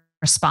to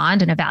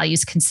respond in a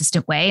values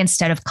consistent way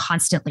instead of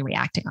constantly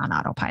reacting on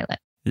autopilot.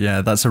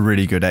 Yeah, that's a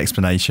really good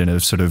explanation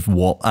of sort of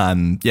what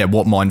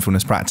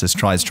mindfulness practice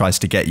tries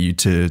to get you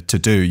to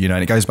do,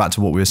 and it goes back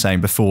to what we were saying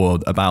before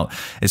about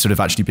it sort of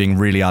actually being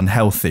really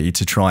unhealthy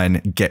to try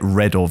and get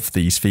rid of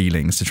these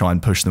feelings, to try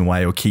and push them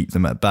away or keep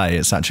them at bay.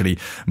 It's actually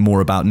more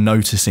about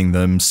noticing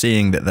them,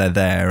 seeing that they're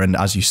there, and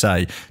as you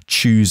say,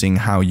 choosing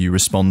how you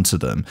respond to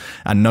them,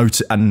 and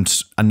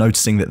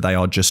noticing that they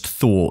are just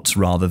thoughts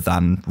rather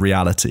than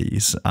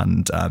realities.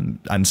 And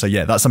so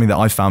yeah, that's something that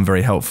I found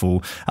very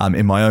helpful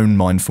in my own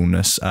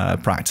mindfulness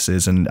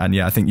practices, and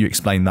yeah, I think you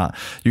explained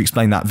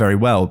that very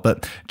well.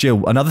 But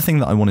Jill, another thing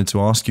that I wanted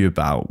to ask you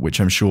about,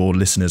 which I'm sure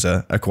listeners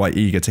are quite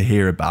eager to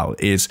hear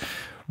about, is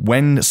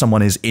when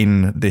someone is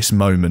in this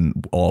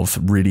moment of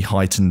really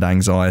heightened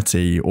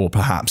anxiety, or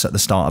perhaps at the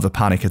start of a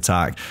panic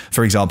attack.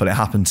 For example, it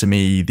happened to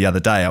me the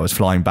other day. I was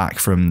flying back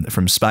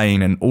from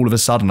Spain, and all of a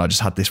sudden I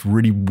just had this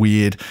really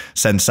weird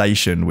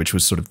sensation, which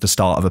was sort of the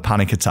start of a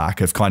panic attack,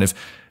 of kind of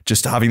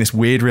just having this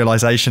weird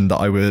realization that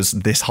I was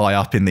this high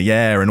up in the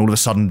air, and all of a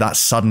sudden that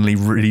suddenly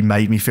really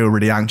made me feel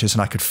really anxious,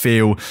 and I could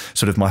feel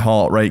sort of my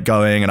heart rate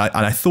going, and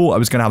I thought I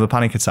was going to have a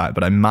panic attack,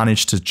 but I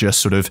managed to just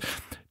sort of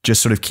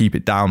just sort of keep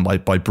it down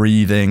by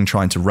breathing,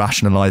 trying to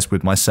rationalize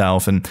with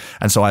myself. And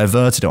so I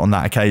averted it on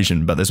that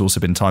occasion, but there's also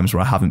been times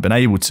where I haven't been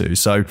able to.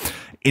 So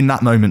in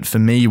that moment for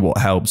me, what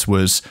helped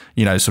was,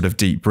 sort of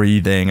deep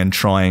breathing and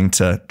trying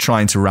to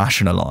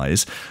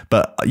rationalize.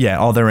 But yeah,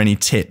 are there any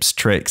tips,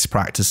 tricks,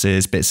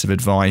 practices, bits of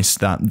advice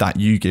that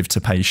you give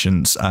to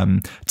patients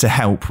to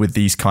help with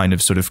these kind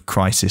of sort of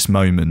crisis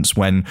moments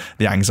when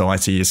the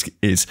anxiety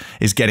is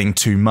getting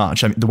too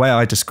much? I mean, the way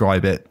I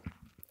describe it,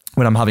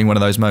 when I'm having one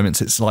of those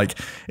moments, it's like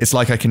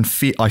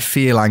I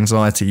feel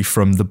anxiety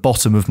from the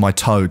bottom of my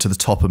toe to the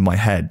top of my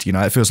head.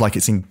 It feels like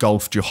it's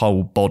engulfed your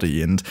whole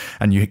body, and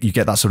you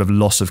get that sort of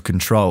loss of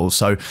control.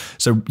 So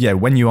yeah,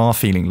 when you are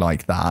feeling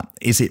like that,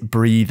 is it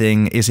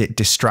breathing? Is it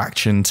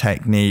distraction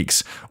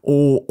techniques?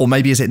 Or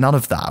maybe is it none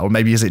of that? Or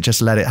maybe is it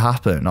just let it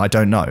happen? I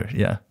don't know.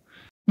 Yeah.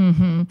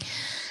 Mm-hmm.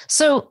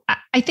 So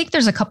I think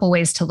there's a couple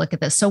ways to look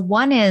at this. So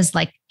one is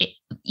like,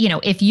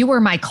 if you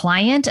were my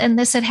client and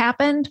this had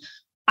happened,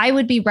 I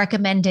would be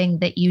recommending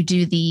that you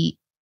do the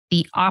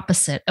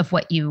opposite of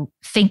what you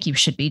think you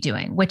should be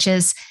doing, which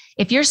is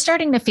if you're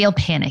starting to feel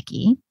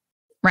panicky,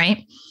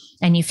 right?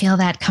 And you feel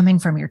that coming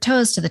from your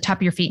toes to the top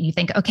of your feet, and you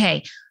think,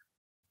 okay,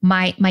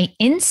 my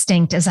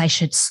instinct is I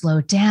should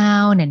slow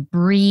down and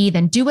breathe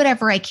and do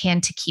whatever I can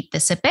to keep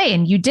this at bay.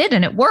 And you did,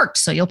 and it worked.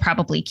 So you'll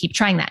probably keep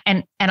trying that.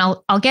 And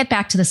I'll get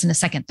back to this in a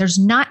second. There's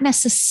not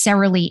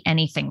necessarily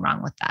anything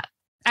wrong with that.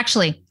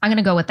 Actually, I'm going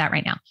to go with that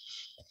right now.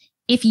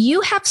 If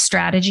you have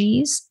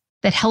strategies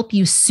that help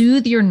you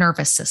soothe your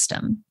nervous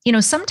system,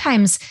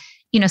 sometimes,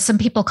 some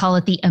people call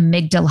it the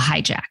amygdala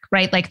hijack,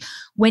 right? Like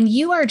when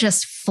you are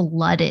just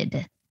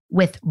flooded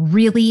with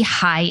really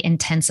high,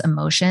 intense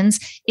emotions,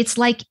 it's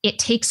like it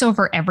takes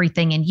over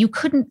everything and you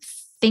couldn't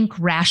think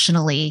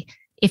rationally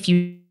if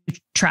you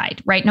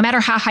tried, right? No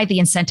matter how high the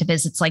incentive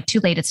is, it's like too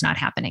late, it's not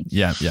happening.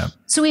 Yeah.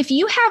 So if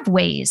you have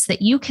ways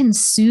that you can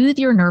soothe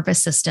your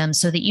nervous system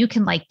so that you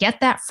can like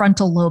get that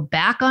frontal lobe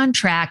back on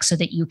track so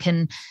that you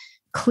can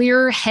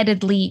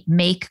clear-headedly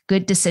make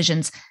good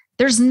decisions,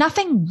 there's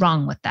nothing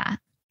wrong with that.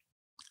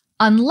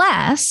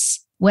 Unless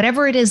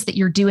whatever it is that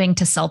you're doing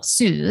to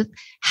self-soothe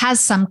has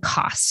some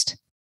cost.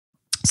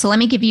 So let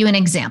me give you an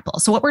example.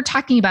 So what we're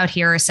talking about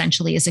here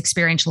essentially is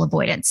experiential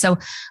avoidance. So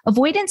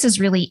avoidance is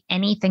really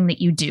anything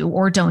that you do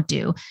or don't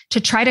do to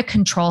try to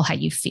control how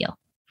you feel.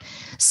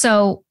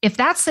 So if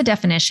that's the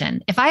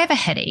definition, if I have a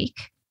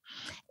headache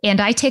and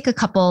I take a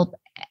couple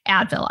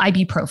Advil,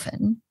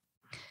 ibuprofen,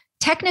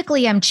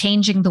 technically I'm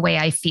changing the way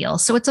I feel.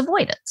 So it's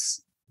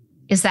avoidance.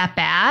 Is that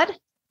bad?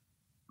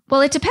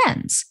 Well, it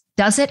depends.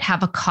 Does it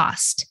have a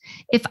cost?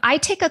 If I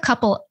take a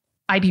couple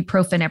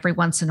ibuprofen every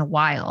once in a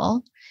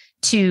while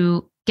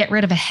to get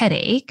rid of a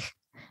headache,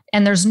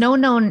 and there's no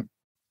known,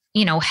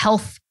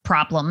 health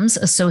problems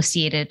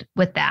associated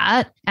with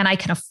that, and I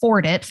can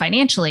afford it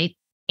financially,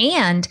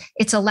 and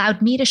it's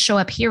allowed me to show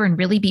up here and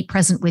really be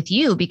present with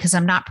you because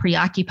I'm not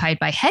preoccupied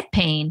by head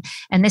pain,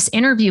 and this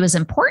interview is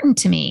important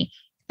to me,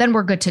 then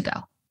we're good to go,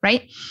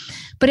 right?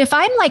 But if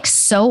I'm like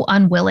so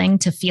unwilling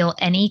to feel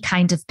any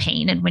kind of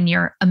pain, and when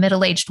you're a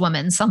middle-aged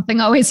woman, something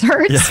always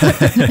hurts,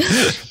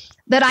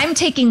 that I'm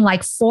taking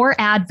like 4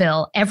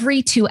 Advil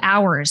every 2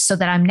 hours so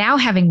that I'm now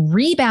having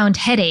rebound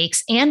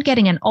headaches and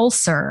getting an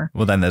ulcer.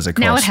 Well, then there's a cost.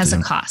 Now it has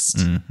a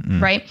cost,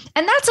 right?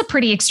 And that's a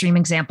pretty extreme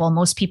example.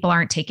 Most people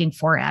aren't taking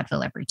 4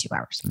 Advil every 2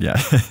 hours. Yeah.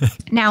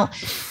 Now,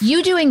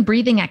 you doing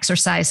breathing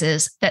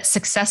exercises that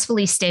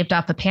successfully staved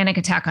off a panic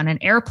attack on an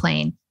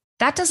airplane,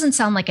 that doesn't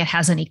sound like it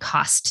has any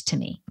cost to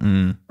me,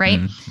 right?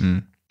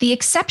 The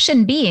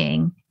exception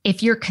being,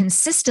 if you're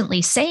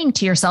consistently saying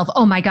to yourself,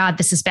 oh my God,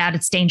 this is bad,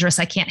 it's dangerous,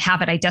 I can't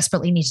have it, I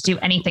desperately need to do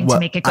anything to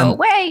make it go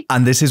away.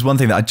 And this is one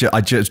thing that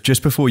I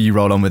just before you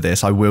roll on with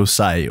this, I will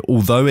say,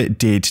 although it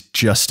did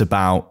just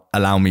about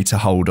allow me to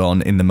hold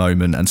on in the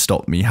moment and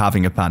stop me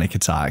having a panic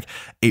attack,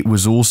 it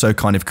was also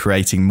kind of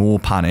creating more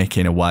panic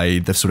in a way,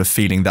 the sort of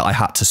feeling that I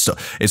had to stop.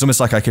 It's almost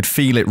like I could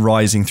feel it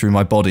rising through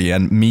my body,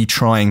 and me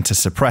trying to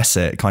suppress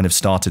it kind of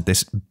started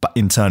this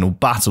internal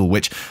battle,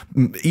 which,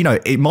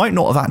 it might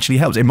not have actually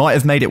helped. It might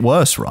have made it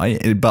worse, right?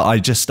 But I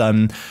just,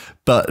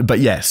 but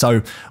yeah,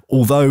 so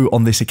although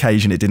on this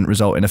occasion it didn't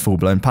result in a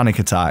full-blown panic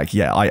attack,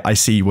 yeah, I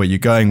see where you're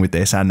going with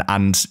this. And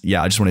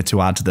yeah, I just wanted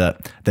to add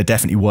that there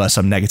definitely were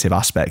some negative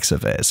aspects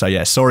of it. So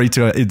yeah, sorry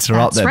to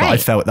interrupt there, but I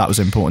felt that was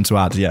important to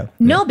add. Yeah.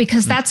 No,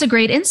 because that's a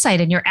great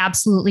insight and you're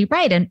absolutely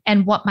right.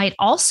 And what might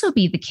also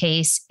be the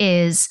case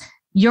is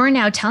you're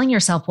now telling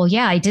yourself, well,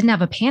 yeah, I didn't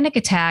have a panic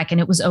attack and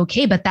it was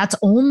okay, but that's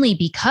only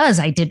because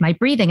I did my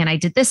breathing and I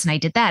did this and I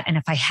did that. And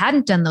if I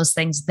hadn't done those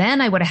things,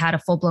 then I would have had a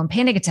full-blown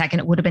panic attack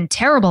and it would have been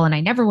terrible and I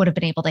never would have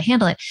been able to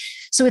handle it.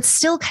 So it's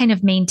still kind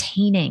of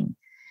maintaining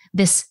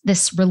this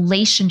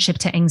relationship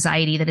to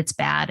anxiety, that it's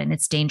bad and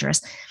it's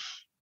dangerous,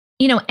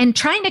 and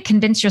trying to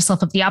convince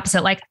yourself of the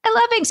opposite. Like, I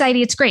love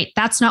anxiety, it's great.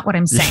 That's not what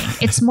I'm saying.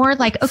 It's more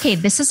like, okay,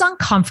 this is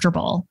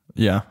uncomfortable.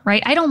 Yeah.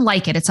 Right. I don't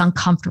like it. It's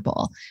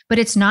uncomfortable, but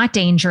it's not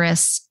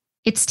dangerous.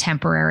 It's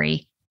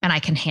temporary and I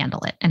can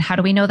handle it. And how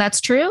do we know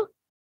that's true?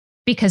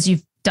 Because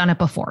you've done it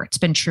before. It's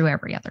been true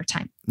every other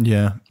time.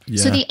 Yeah.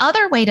 So the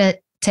other way to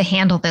to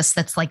handle this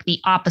that's like the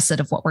opposite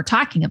of what we're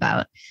talking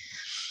about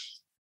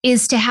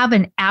is to have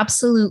an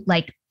absolute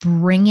like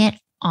bring it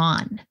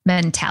on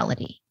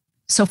mentality.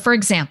 So for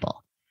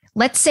example,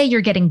 let's say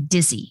you're getting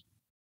dizzy.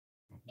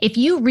 If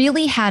you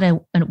really had a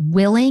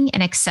willing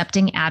and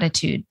accepting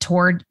attitude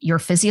toward your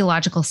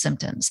physiological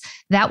symptoms,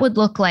 that would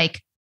look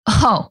like,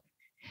 oh,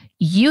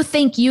 you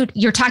think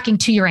you're talking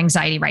to your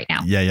anxiety right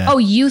now. Yeah. Oh,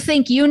 you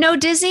think you know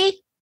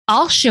dizzy?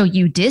 I'll show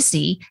you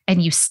dizzy.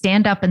 And you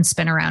stand up and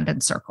spin around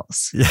in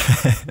circles. Yeah.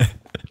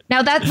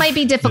 Now that might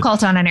be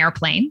difficult on an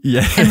airplane.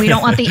 Yeah. And we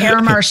don't want the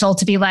air marshal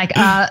to be like,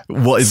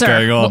 what is sir,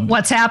 going on?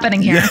 What's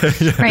happening here?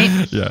 Yeah.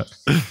 Right. Yeah.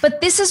 But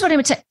this is what I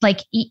would say.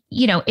 Like,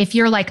 you know, if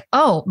you're like,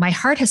 oh, my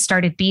heart has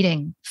started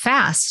beating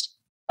fast.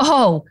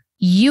 Oh,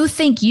 you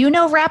think you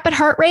know rapid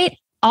heart rate?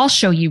 I'll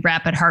show you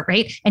rapid heart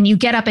rate. And you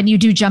get up and you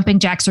do jumping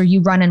jacks or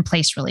you run in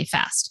place really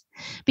fast.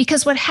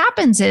 Because what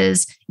happens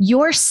is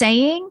you're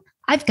saying,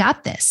 I've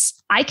got this.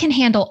 I can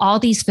handle all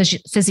these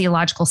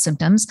physiological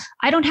symptoms.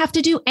 I don't have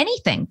to do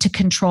anything to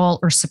control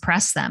or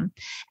suppress them.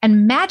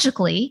 And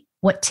magically,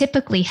 what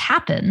typically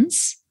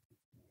happens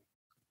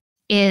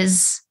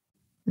is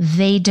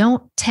they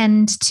don't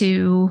tend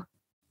to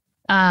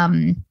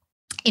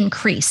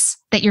increase,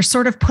 that you're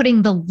sort of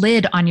putting the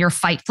lid on your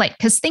fight flight.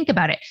 Because think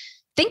about it.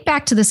 Think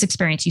back to this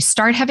experience. You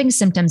start having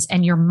symptoms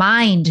and your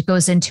mind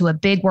goes into a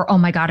big where, oh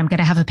my God, I'm going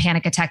to have a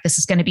panic attack. This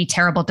is going to be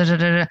terrible. Da, da,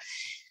 da, da.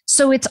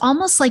 So it's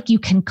almost like you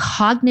can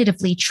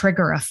cognitively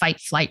trigger a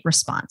fight flight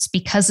response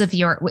because of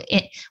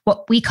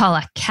what we call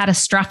a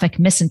catastrophic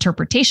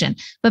misinterpretation.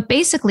 But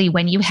basically,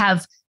 when you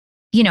have,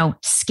 you know,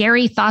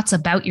 scary thoughts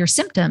about your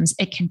symptoms,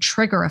 it can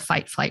trigger a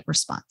fight flight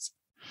response.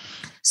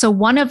 So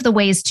one of the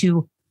ways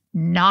to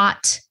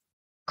not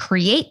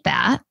create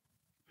that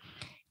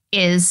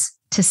is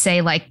to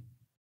say, like,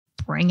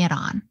 bring it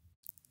on.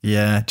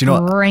 Yeah. Do you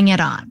know what? Bring it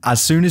on.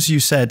 As soon as you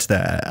said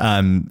there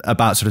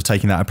about sort of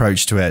taking that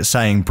approach to it,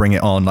 saying, bring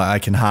it on, like I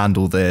can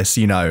handle this,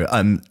 you know,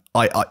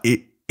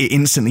 it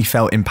instantly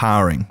felt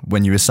empowering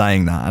when you were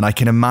saying that. And I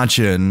can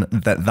imagine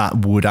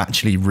that would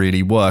actually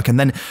really work. And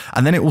then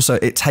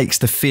it takes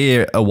the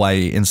fear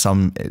away in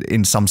some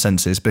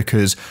senses,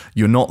 because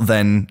you're not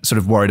then sort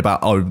of worried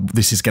about, oh,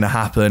 this is going to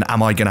happen.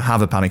 Am I going to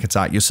have a panic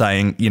attack? You're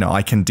saying, you know,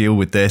 I can deal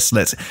with this.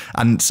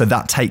 And so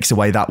that takes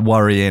away that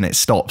worry and it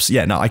stops.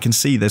 Yeah, no, I can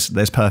see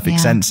there's perfect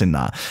sense in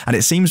that. And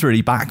it seems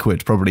really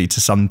backward probably to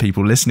some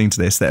people listening to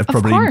this that have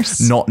probably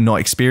not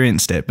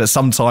experienced it. But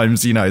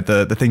sometimes, you know,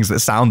 the things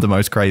that sound the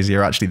most crazy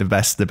are actually the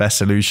best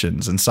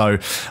solutions. And so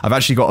I've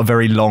actually got a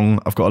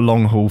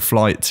long haul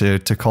flight to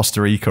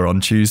Costa Rica on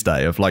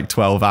Tuesday of like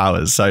 12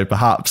 hours. So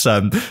perhaps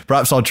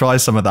I'll try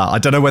some of that. I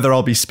don't know whether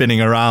I'll be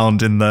spinning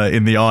around in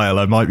the aisle.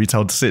 I might be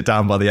told to sit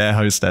down by the air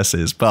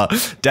hostesses,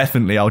 but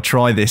definitely I'll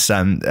try this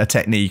a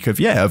technique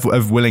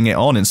of willing it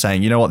on and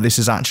saying, you know what, this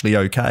is actually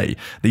okay.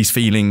 These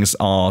feelings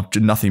are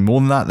nothing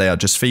more than that. They are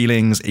just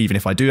feelings. Even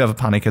if I do have a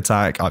panic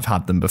attack, I've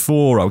had them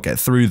before, I'll get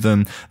through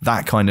them.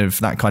 That kind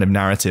of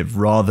narrative,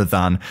 rather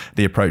than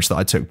the approach that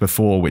I took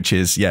before, which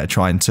is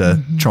trying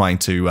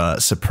to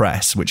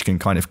suppress, which can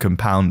kind of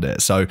compound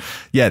it. So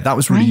that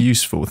was really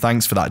useful.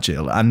 Thanks for that,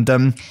 Jill. And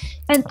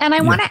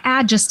I want to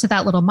add just to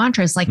that little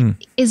mantra is like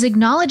is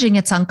acknowledging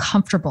it's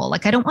uncomfortable.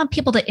 Like I don't want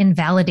people to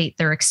invalidate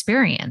their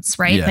experience,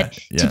 right? But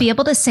to be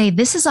able to say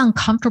this is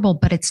uncomfortable,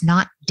 but it's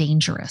not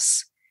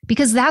dangerous.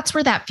 Because that's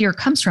where that fear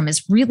comes from,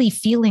 is really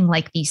feeling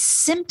like these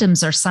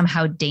symptoms are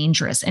somehow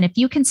dangerous. And if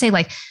you can say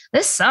like,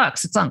 this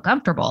sucks, it's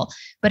uncomfortable,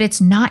 but it's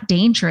not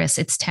dangerous,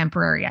 it's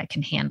temporary, I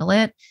can handle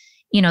it,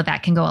 you know,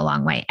 that can go a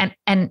long way.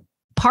 And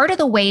part of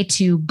the way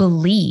to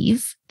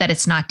believe that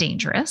it's not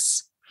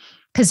dangerous,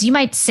 because you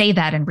might say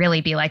that and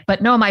really be like,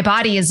 but no, my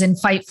body is in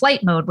fight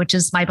flight mode, which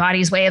is my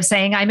body's way of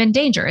saying I'm in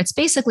danger. It's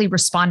basically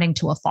responding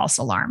to a false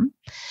alarm.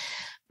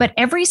 But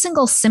every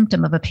single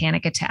symptom of a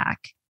panic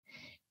attack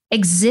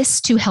exists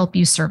to help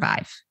you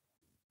survive.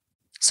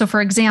 So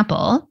for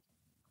example,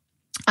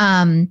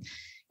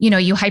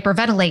 you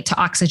hyperventilate to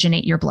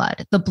oxygenate your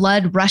blood. The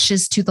blood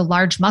rushes to the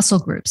large muscle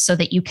groups so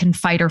that you can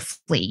fight or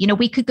flee. You know,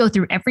 we could go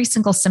through every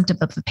single symptom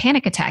of a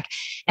panic attack,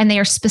 and they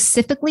are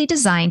specifically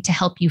designed to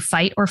help you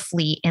fight or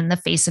flee in the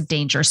face of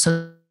danger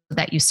so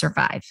that you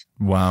survive.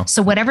 Wow.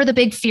 So whatever the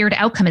big feared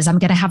outcome is, I'm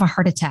going to have a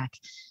heart attack.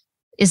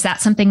 Is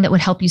that something that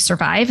would help you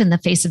survive in the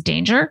face of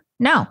danger?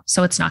 No.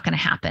 So it's not going to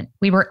happen.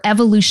 We were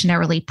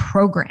evolutionarily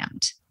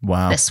programmed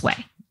this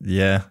way.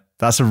 Yeah.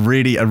 That's a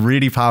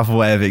really powerful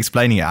way of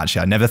explaining it,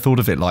 actually. I never thought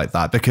of it like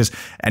that, because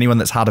anyone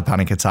that's had a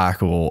panic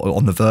attack or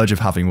on the verge of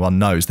having one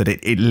knows that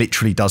it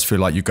literally does feel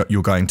like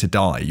you're going to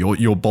die.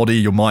 Your body,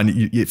 your mind,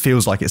 it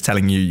feels like it's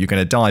telling you you're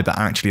going to die. But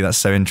actually, that's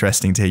so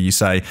interesting to hear you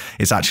say.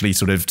 It's actually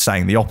sort of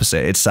saying the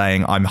opposite. It's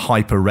saying I'm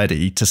hyper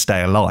ready to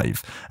stay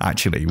alive,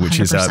 actually, which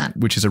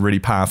 100%. is a really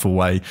powerful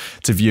way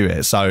to view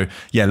it. So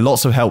yeah,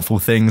 lots of helpful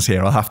things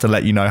here. I'll have to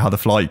let you know how the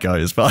flight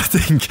goes, but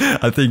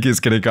I think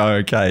it's going to go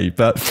okay.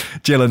 But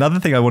Jill,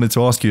 another thing I wanted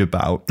to ask you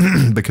about,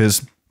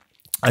 because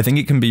I think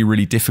it can be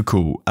really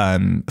difficult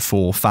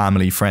for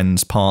family,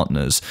 friends,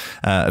 partners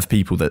of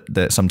people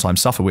that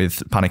sometimes suffer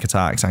with panic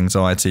attacks,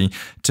 anxiety,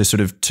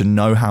 to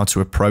know how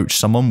to approach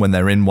someone when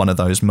they're in one of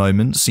those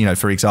moments. You know,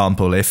 for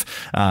example, if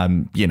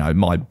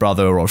my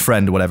brother or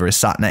friend or whatever is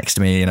sat next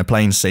to me in a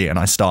plane seat and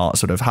I start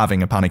sort of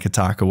having a panic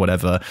attack or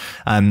whatever,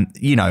 I think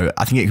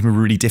it can be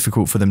really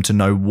difficult for them to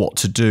know what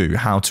to do,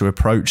 how to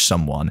approach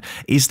someone.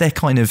 Is there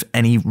kind of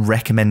any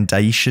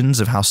recommendations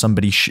of how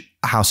somebody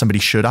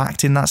should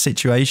act in that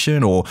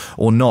situation or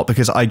not?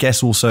 Because I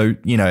guess also,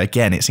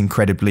 again, it's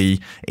incredibly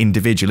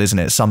individual, isn't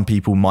it? Some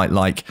people might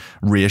like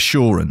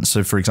reassurance.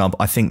 So for example,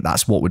 I think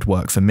that's what would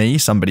work for me.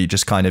 Somebody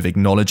just kind of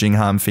acknowledging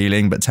how I'm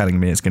feeling, but telling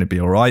me it's going to be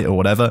all right or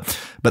whatever.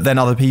 But then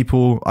other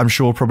people, I'm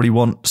sure, probably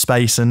want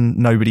space and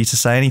nobody to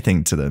say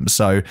anything to them.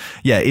 So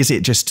yeah, is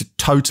it just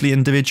totally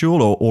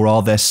individual or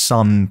are there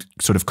some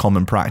sort of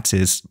common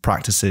practices,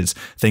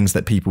 things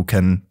that people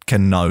can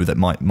know that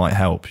might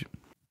help?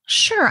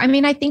 Sure. I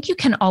mean, I think you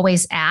can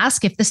always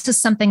ask if this is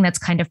something that's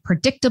kind of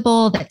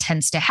predictable, that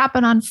tends to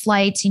happen on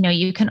flights.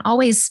 You can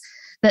always,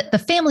 the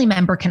family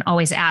member can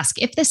always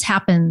ask, if this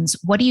happens,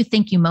 what do you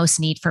think you most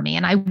need from me?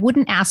 And I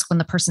wouldn't ask when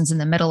the person's in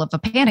the middle of a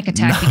panic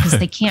attack because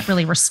they can't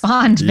really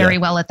respond very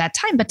well at that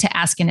time, but to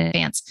ask in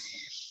advance.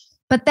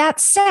 But that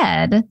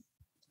said,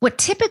 what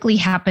typically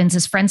happens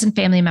is friends and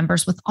family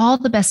members with all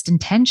the best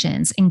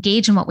intentions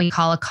engage in what we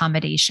call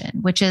accommodation,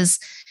 which is,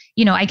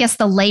 I guess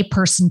the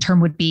layperson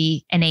term would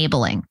be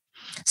enabling.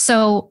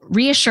 So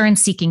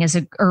reassurance seeking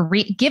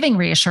giving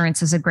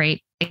reassurance is a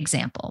great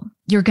example.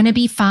 You're going to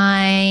be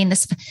fine.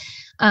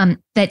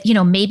 That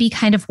maybe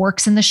kind of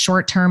works in the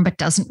short term, but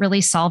doesn't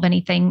really solve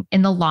anything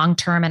in the long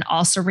term, and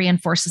also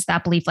reinforces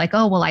that belief like,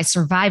 oh, well, I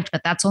survived,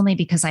 but that's only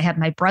because I had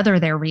my brother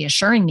there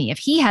reassuring me. If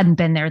he hadn't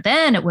been there,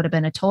 then it would have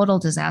been a total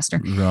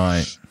disaster.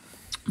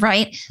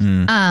 Right.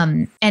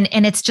 And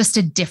it's just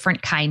a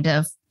different kind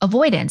of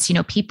avoidance.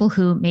 People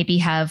who maybe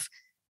have,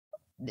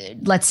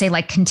 let's say,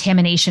 like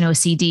contamination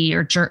OCD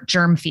or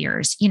germ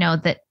fears,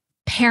 that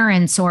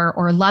parents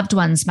or loved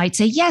ones might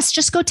say, yes,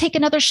 just go take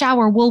another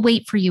shower. We'll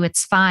wait for you.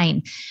 It's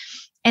fine.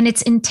 And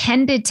it's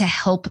intended to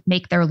help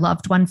make their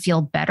loved one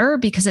feel better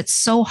because it's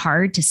so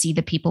hard to see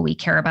the people we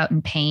care about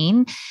in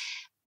pain.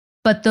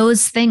 But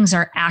those things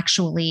are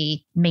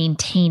actually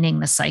maintaining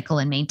the cycle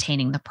and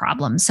maintaining the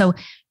problem. So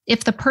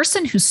if the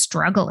person who's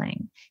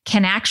struggling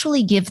can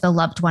actually give the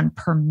loved one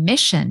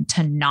permission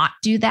to not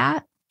do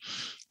that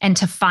and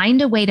to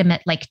find a way to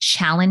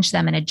challenge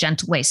them in a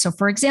gentle way. So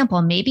for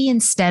example, maybe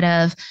instead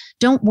of,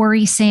 don't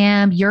worry,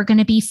 Sam, you're going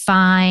to be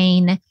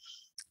fine.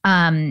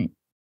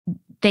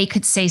 They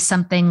could say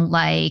something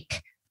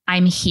like,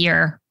 I'm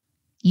here.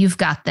 You've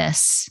got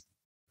this,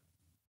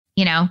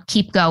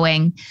 keep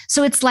going.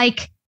 So it's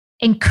like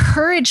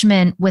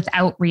encouragement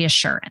without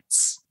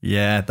reassurance.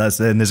 Yeah,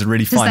 there's a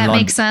really fine line. Does that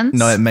make sense?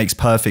 No, it makes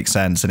perfect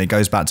sense. And it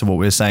goes back to what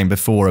we were saying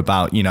before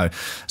about,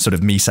 sort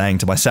of me saying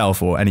to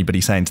myself or anybody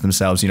saying to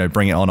themselves,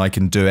 bring it on, I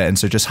can do it. And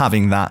so just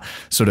having that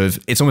sort of,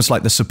 it's almost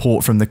like the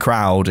support from the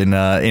crowd in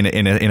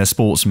a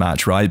sports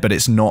match, right? But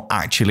it's not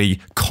actually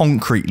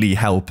concretely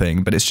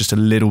helping, but it's just a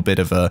little bit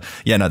of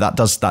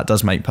that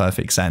does make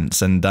perfect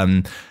sense. And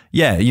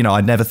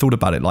I'd never thought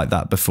about it like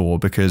that before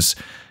because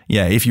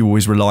if you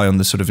always rely on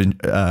the sort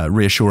of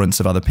reassurance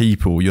of other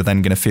people, you're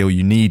then going to feel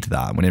you need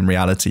that when in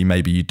reality,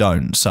 maybe you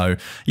don't. So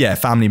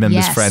family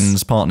members,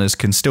 friends, partners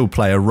can still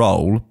play a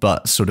role,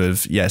 but sort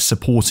of,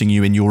 supporting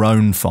you in your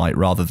own fight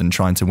rather than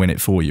trying to win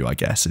it for you, I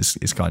guess,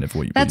 is kind of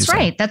what you're That's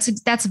right. saying.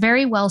 That's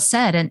very well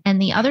said.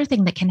 And the other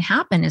thing that can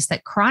happen is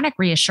that chronic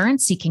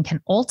reassurance seeking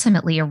can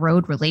ultimately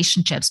erode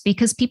relationships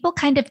because people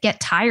kind of get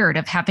tired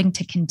of having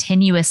to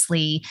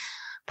continuously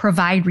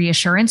provide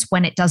reassurance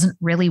when it doesn't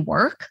really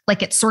work.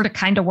 Like it sort of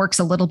kind of works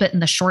a little bit in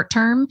the short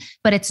term,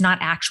 but it's not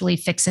actually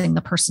fixing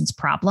the person's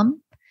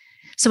problem.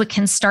 So it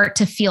can start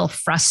to feel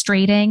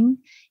frustrating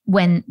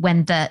when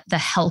the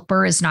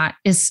helper is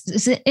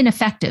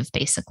ineffective,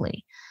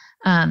 basically.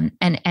 And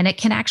it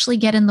can actually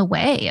get in the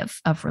way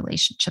of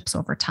relationships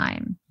over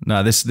time.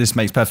 No, this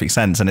makes perfect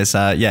sense. And it's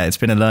it's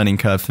been a learning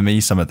curve for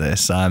me, some of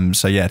this.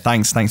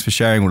 Thanks for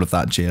sharing all of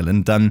that, Jill.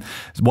 And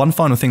one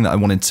final thing that I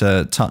wanted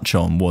to touch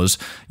on was,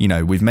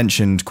 we've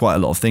mentioned quite a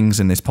lot of things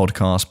in this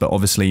podcast, but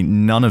obviously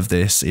none of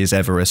this is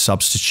ever a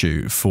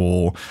substitute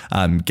for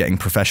getting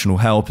professional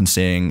help and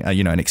seeing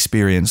an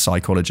experienced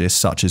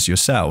psychologist such as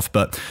yourself.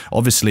 But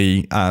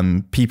obviously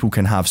people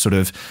can have sort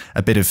of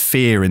a bit of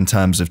fear in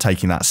terms of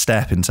taking that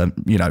step in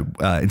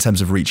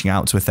terms of reaching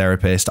out to a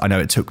therapist. I know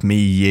it took me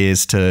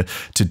years to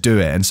do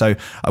it. And so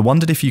I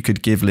wondered if you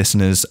could give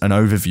listeners an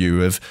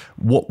overview of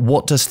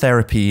what does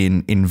therapy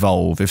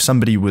involve? If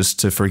somebody was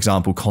to, for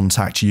example,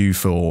 contact you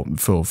for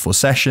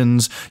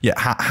sessions,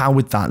 how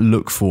would that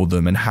look for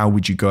them? And how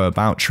would you go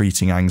about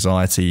treating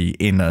anxiety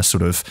in a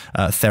sort of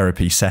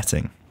therapy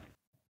setting?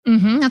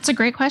 That's a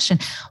great question.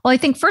 Well, I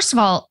think, first of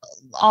all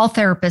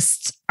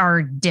therapists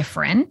are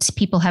different.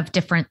 People have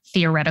different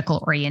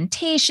theoretical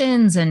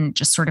orientations and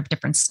just sort of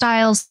different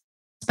styles.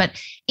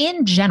 But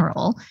in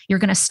general, you're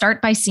going to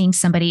start by seeing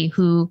somebody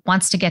who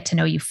wants to get to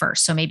know you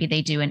first. So maybe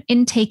they do an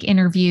intake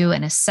interview,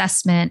 an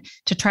assessment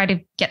to try to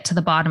get to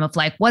the bottom of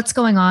like, what's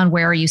going on?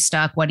 Where are you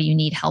stuck? What do you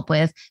need help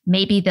with?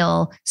 Maybe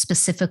they'll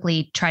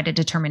specifically try to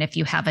determine if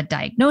you have a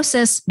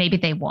diagnosis. Maybe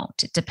they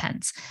won't. It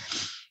depends.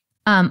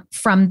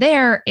 From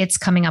there, it's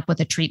coming up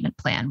with a treatment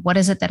plan. What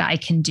is it that I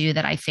can do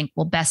that I think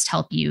will best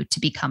help you to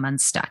become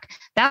unstuck?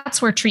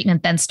 That's where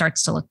treatment then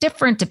starts to look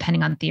different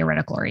depending on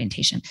theoretical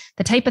orientation.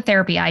 The type of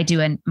therapy I do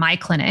in my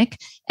clinic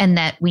and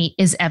that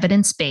is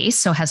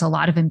evidence-based, so has a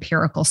lot of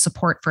empirical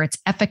support for its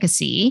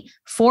efficacy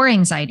for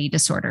anxiety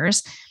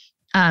disorders,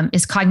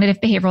 is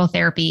cognitive behavioral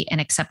therapy and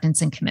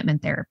acceptance and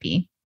commitment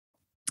therapy.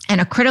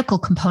 And a critical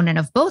component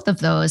of both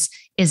of those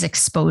is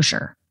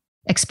exposure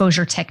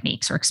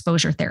techniques or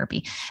exposure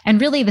therapy. And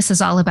really, this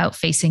is all about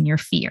facing your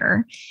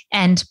fear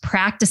and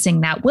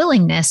practicing that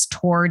willingness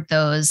toward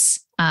those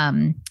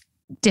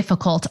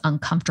difficult,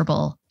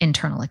 uncomfortable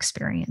internal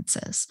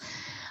experiences.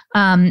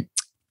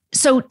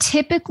 So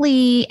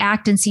typically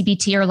ACT and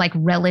CBT are like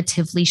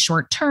relatively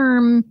short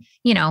term,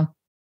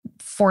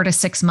 4 to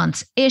 6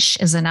 months-ish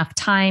is enough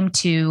time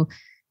to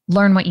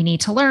learn what you need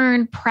to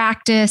learn,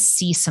 practice,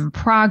 see some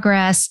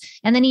progress.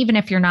 And then even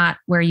if you're not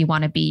where you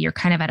want to be, you're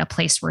kind of at a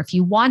place where if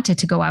you wanted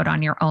to go out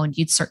on your own,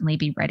 you'd certainly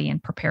be ready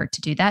and prepared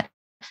to do that.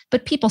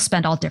 But people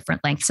spend all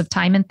different lengths of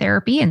time in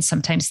therapy, and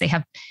sometimes they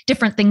have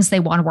different things they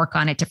want to work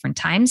on at different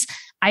times.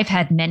 I've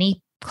had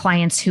many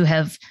clients who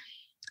have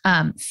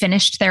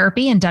finished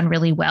therapy and done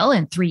really well,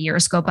 and 3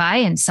 years go by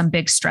and some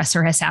big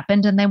stressor has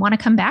happened and they want to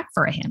come back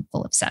for a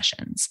handful of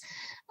sessions.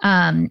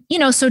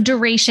 So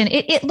duration,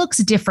 it looks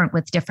different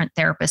with different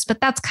therapists, but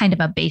that's kind of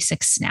a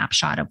basic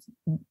snapshot of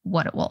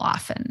what it will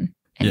often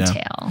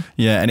entail.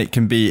 Yeah. And it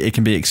can be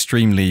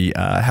extremely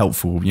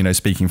helpful,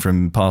 speaking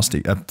from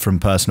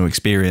personal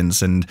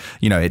experience. And,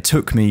 it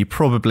took me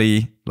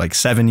probably like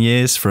 7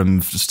 years from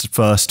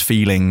first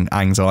feeling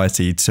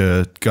anxiety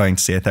to going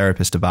to see a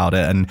therapist about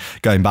it, and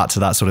going back to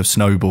that sort of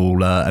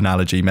snowball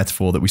analogy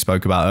metaphor that we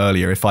spoke about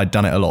earlier. If I'd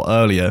done it a lot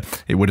earlier,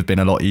 it would have been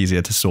a lot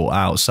easier to sort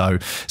out. So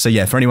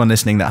yeah, for anyone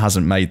listening that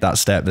hasn't made that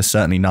step, there's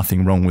certainly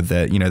nothing wrong with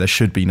it. There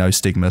should be no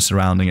stigma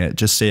surrounding it.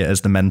 Just see it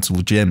as the mental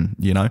gym,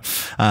 So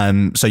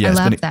yeah, I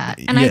love that.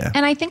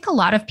 And I think a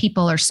lot of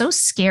people are so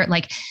scared,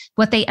 like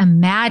what they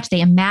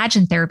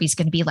imagine therapy is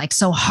going to be like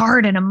so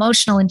hard and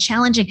emotional and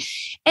challenging.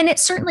 And it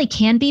certainly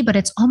can be, but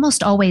it's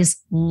almost always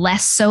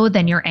less so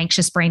than your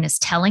anxious brain is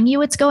telling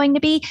you it's going to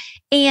be.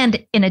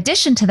 And in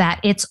addition to that,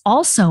 it's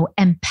also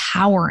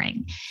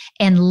empowering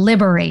and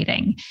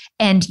liberating.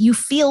 And you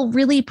feel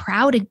really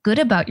proud and good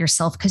about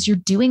yourself because you're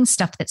doing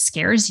stuff that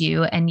scares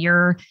you and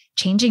you're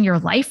changing your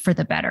life for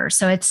the better.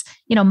 So it's,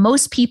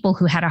 most people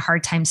who had a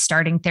hard time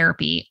starting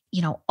therapy,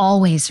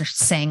 always are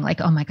saying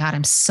like, oh my God,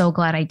 I'm so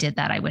glad I did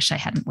that. I wish I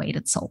hadn't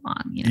waited so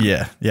long.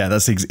 Yeah.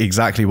 That's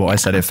exactly what I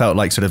said. It felt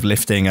like sort of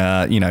lifting,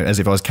 as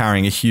if I was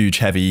carrying a huge,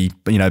 heavy,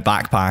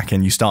 backpack,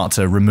 and you start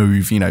to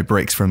remove,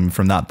 bricks from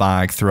that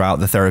bag throughout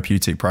the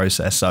therapeutic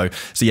process. So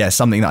yeah,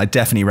 something that I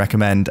definitely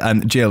recommend.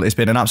 Jill, it's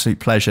been an absolute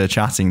pleasure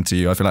chatting to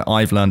you. I feel like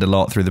I've learned a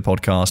lot through the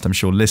podcast. I'm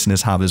sure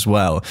listeners have as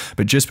well.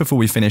 But just before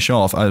we finish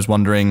off, I was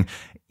wondering,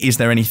 is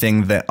there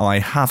anything that I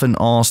haven't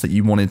asked that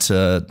you wanted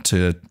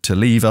to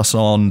leave us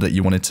on, that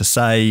you wanted to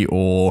say,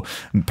 or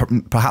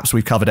perhaps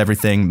we've covered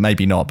everything,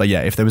 maybe not. But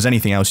yeah, if there was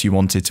anything else you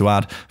wanted to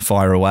add,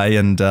 fire away.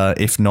 And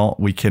if not,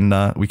 we can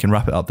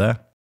wrap it up there.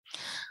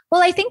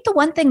 Well, I think the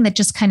one thing that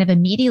just kind of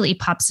immediately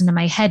pops into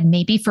my head,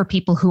 maybe for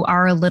people who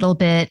are a little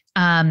bit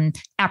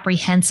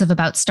apprehensive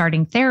about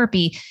starting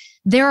therapy,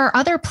 there are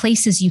other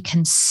places you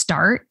can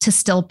start to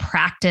still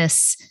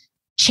practice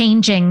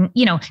changing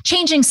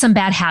some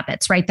bad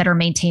habits, right, that are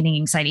maintaining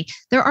anxiety.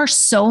 There are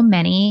so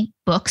many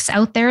books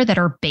out there that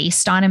are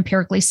based on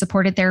empirically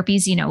supported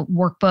therapies,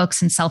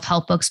 workbooks and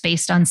self-help books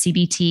based on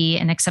CBT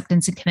and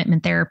acceptance and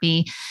commitment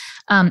therapy.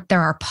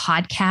 There are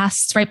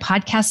podcasts, right?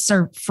 Podcasts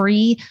are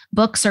free.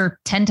 Books are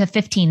 $10 to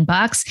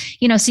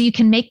 $15, so you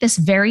can make this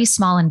very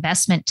small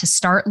investment to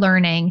start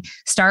learning,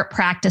 start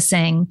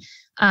practicing,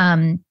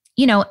 and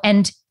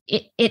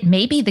it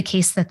may be the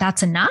case that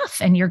that's enough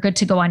and you're good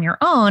to go on your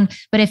own.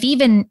 But if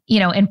even,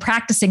 in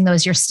practicing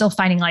those, you're still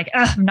finding like,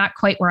 I'm not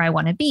quite where I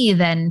want to be,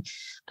 then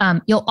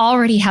you'll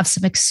already have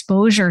some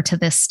exposure to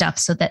this stuff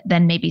so that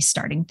then maybe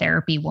starting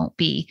therapy won't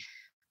be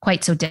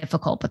quite so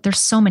difficult. But there's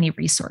so many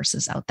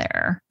resources out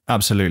there.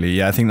 Absolutely.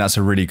 Yeah, I think that's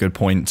a really good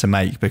point to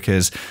make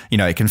because,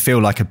 it can feel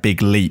like a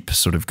big leap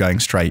sort of going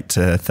straight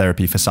to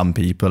therapy for some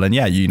people. And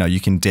yeah, you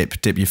can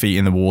dip your feet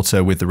in the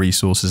water with the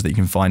resources that you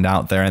can find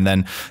out there. And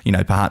then,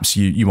 perhaps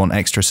you want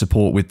extra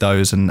support with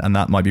those. And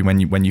that might be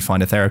when you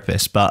find a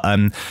therapist. But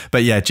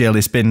yeah, Jill,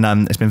 it's been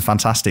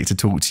fantastic to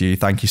talk to you.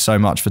 Thank you so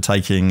much for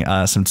taking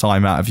some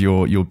time out of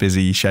your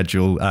busy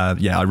schedule.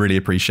 Yeah, I really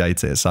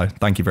appreciate it. So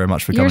thank you very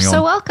much for coming on. You're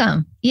so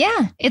welcome.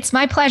 Yeah, It's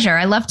my pleasure.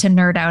 I love to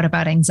nerd out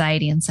about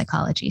anxiety and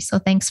psychology. So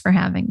thanks for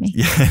having me.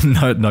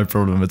 Yeah, no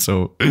problem at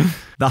all.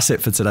 That's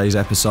it for today's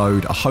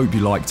episode. I hope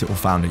you liked it or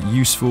found it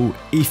useful.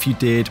 If you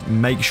did,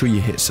 make sure you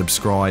hit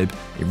subscribe.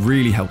 It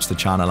really helps the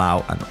channel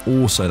out, and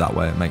also that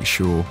way it makes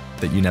sure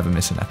that you never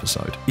miss an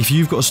episode. If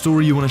you've got a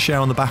story you want to share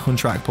on the Back on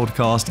Track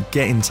podcast,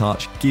 get in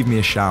touch, give me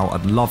a shout.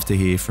 I'd love to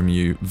hear from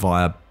you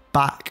via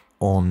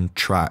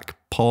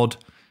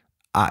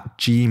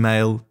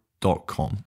backontrackpod@gmail.com.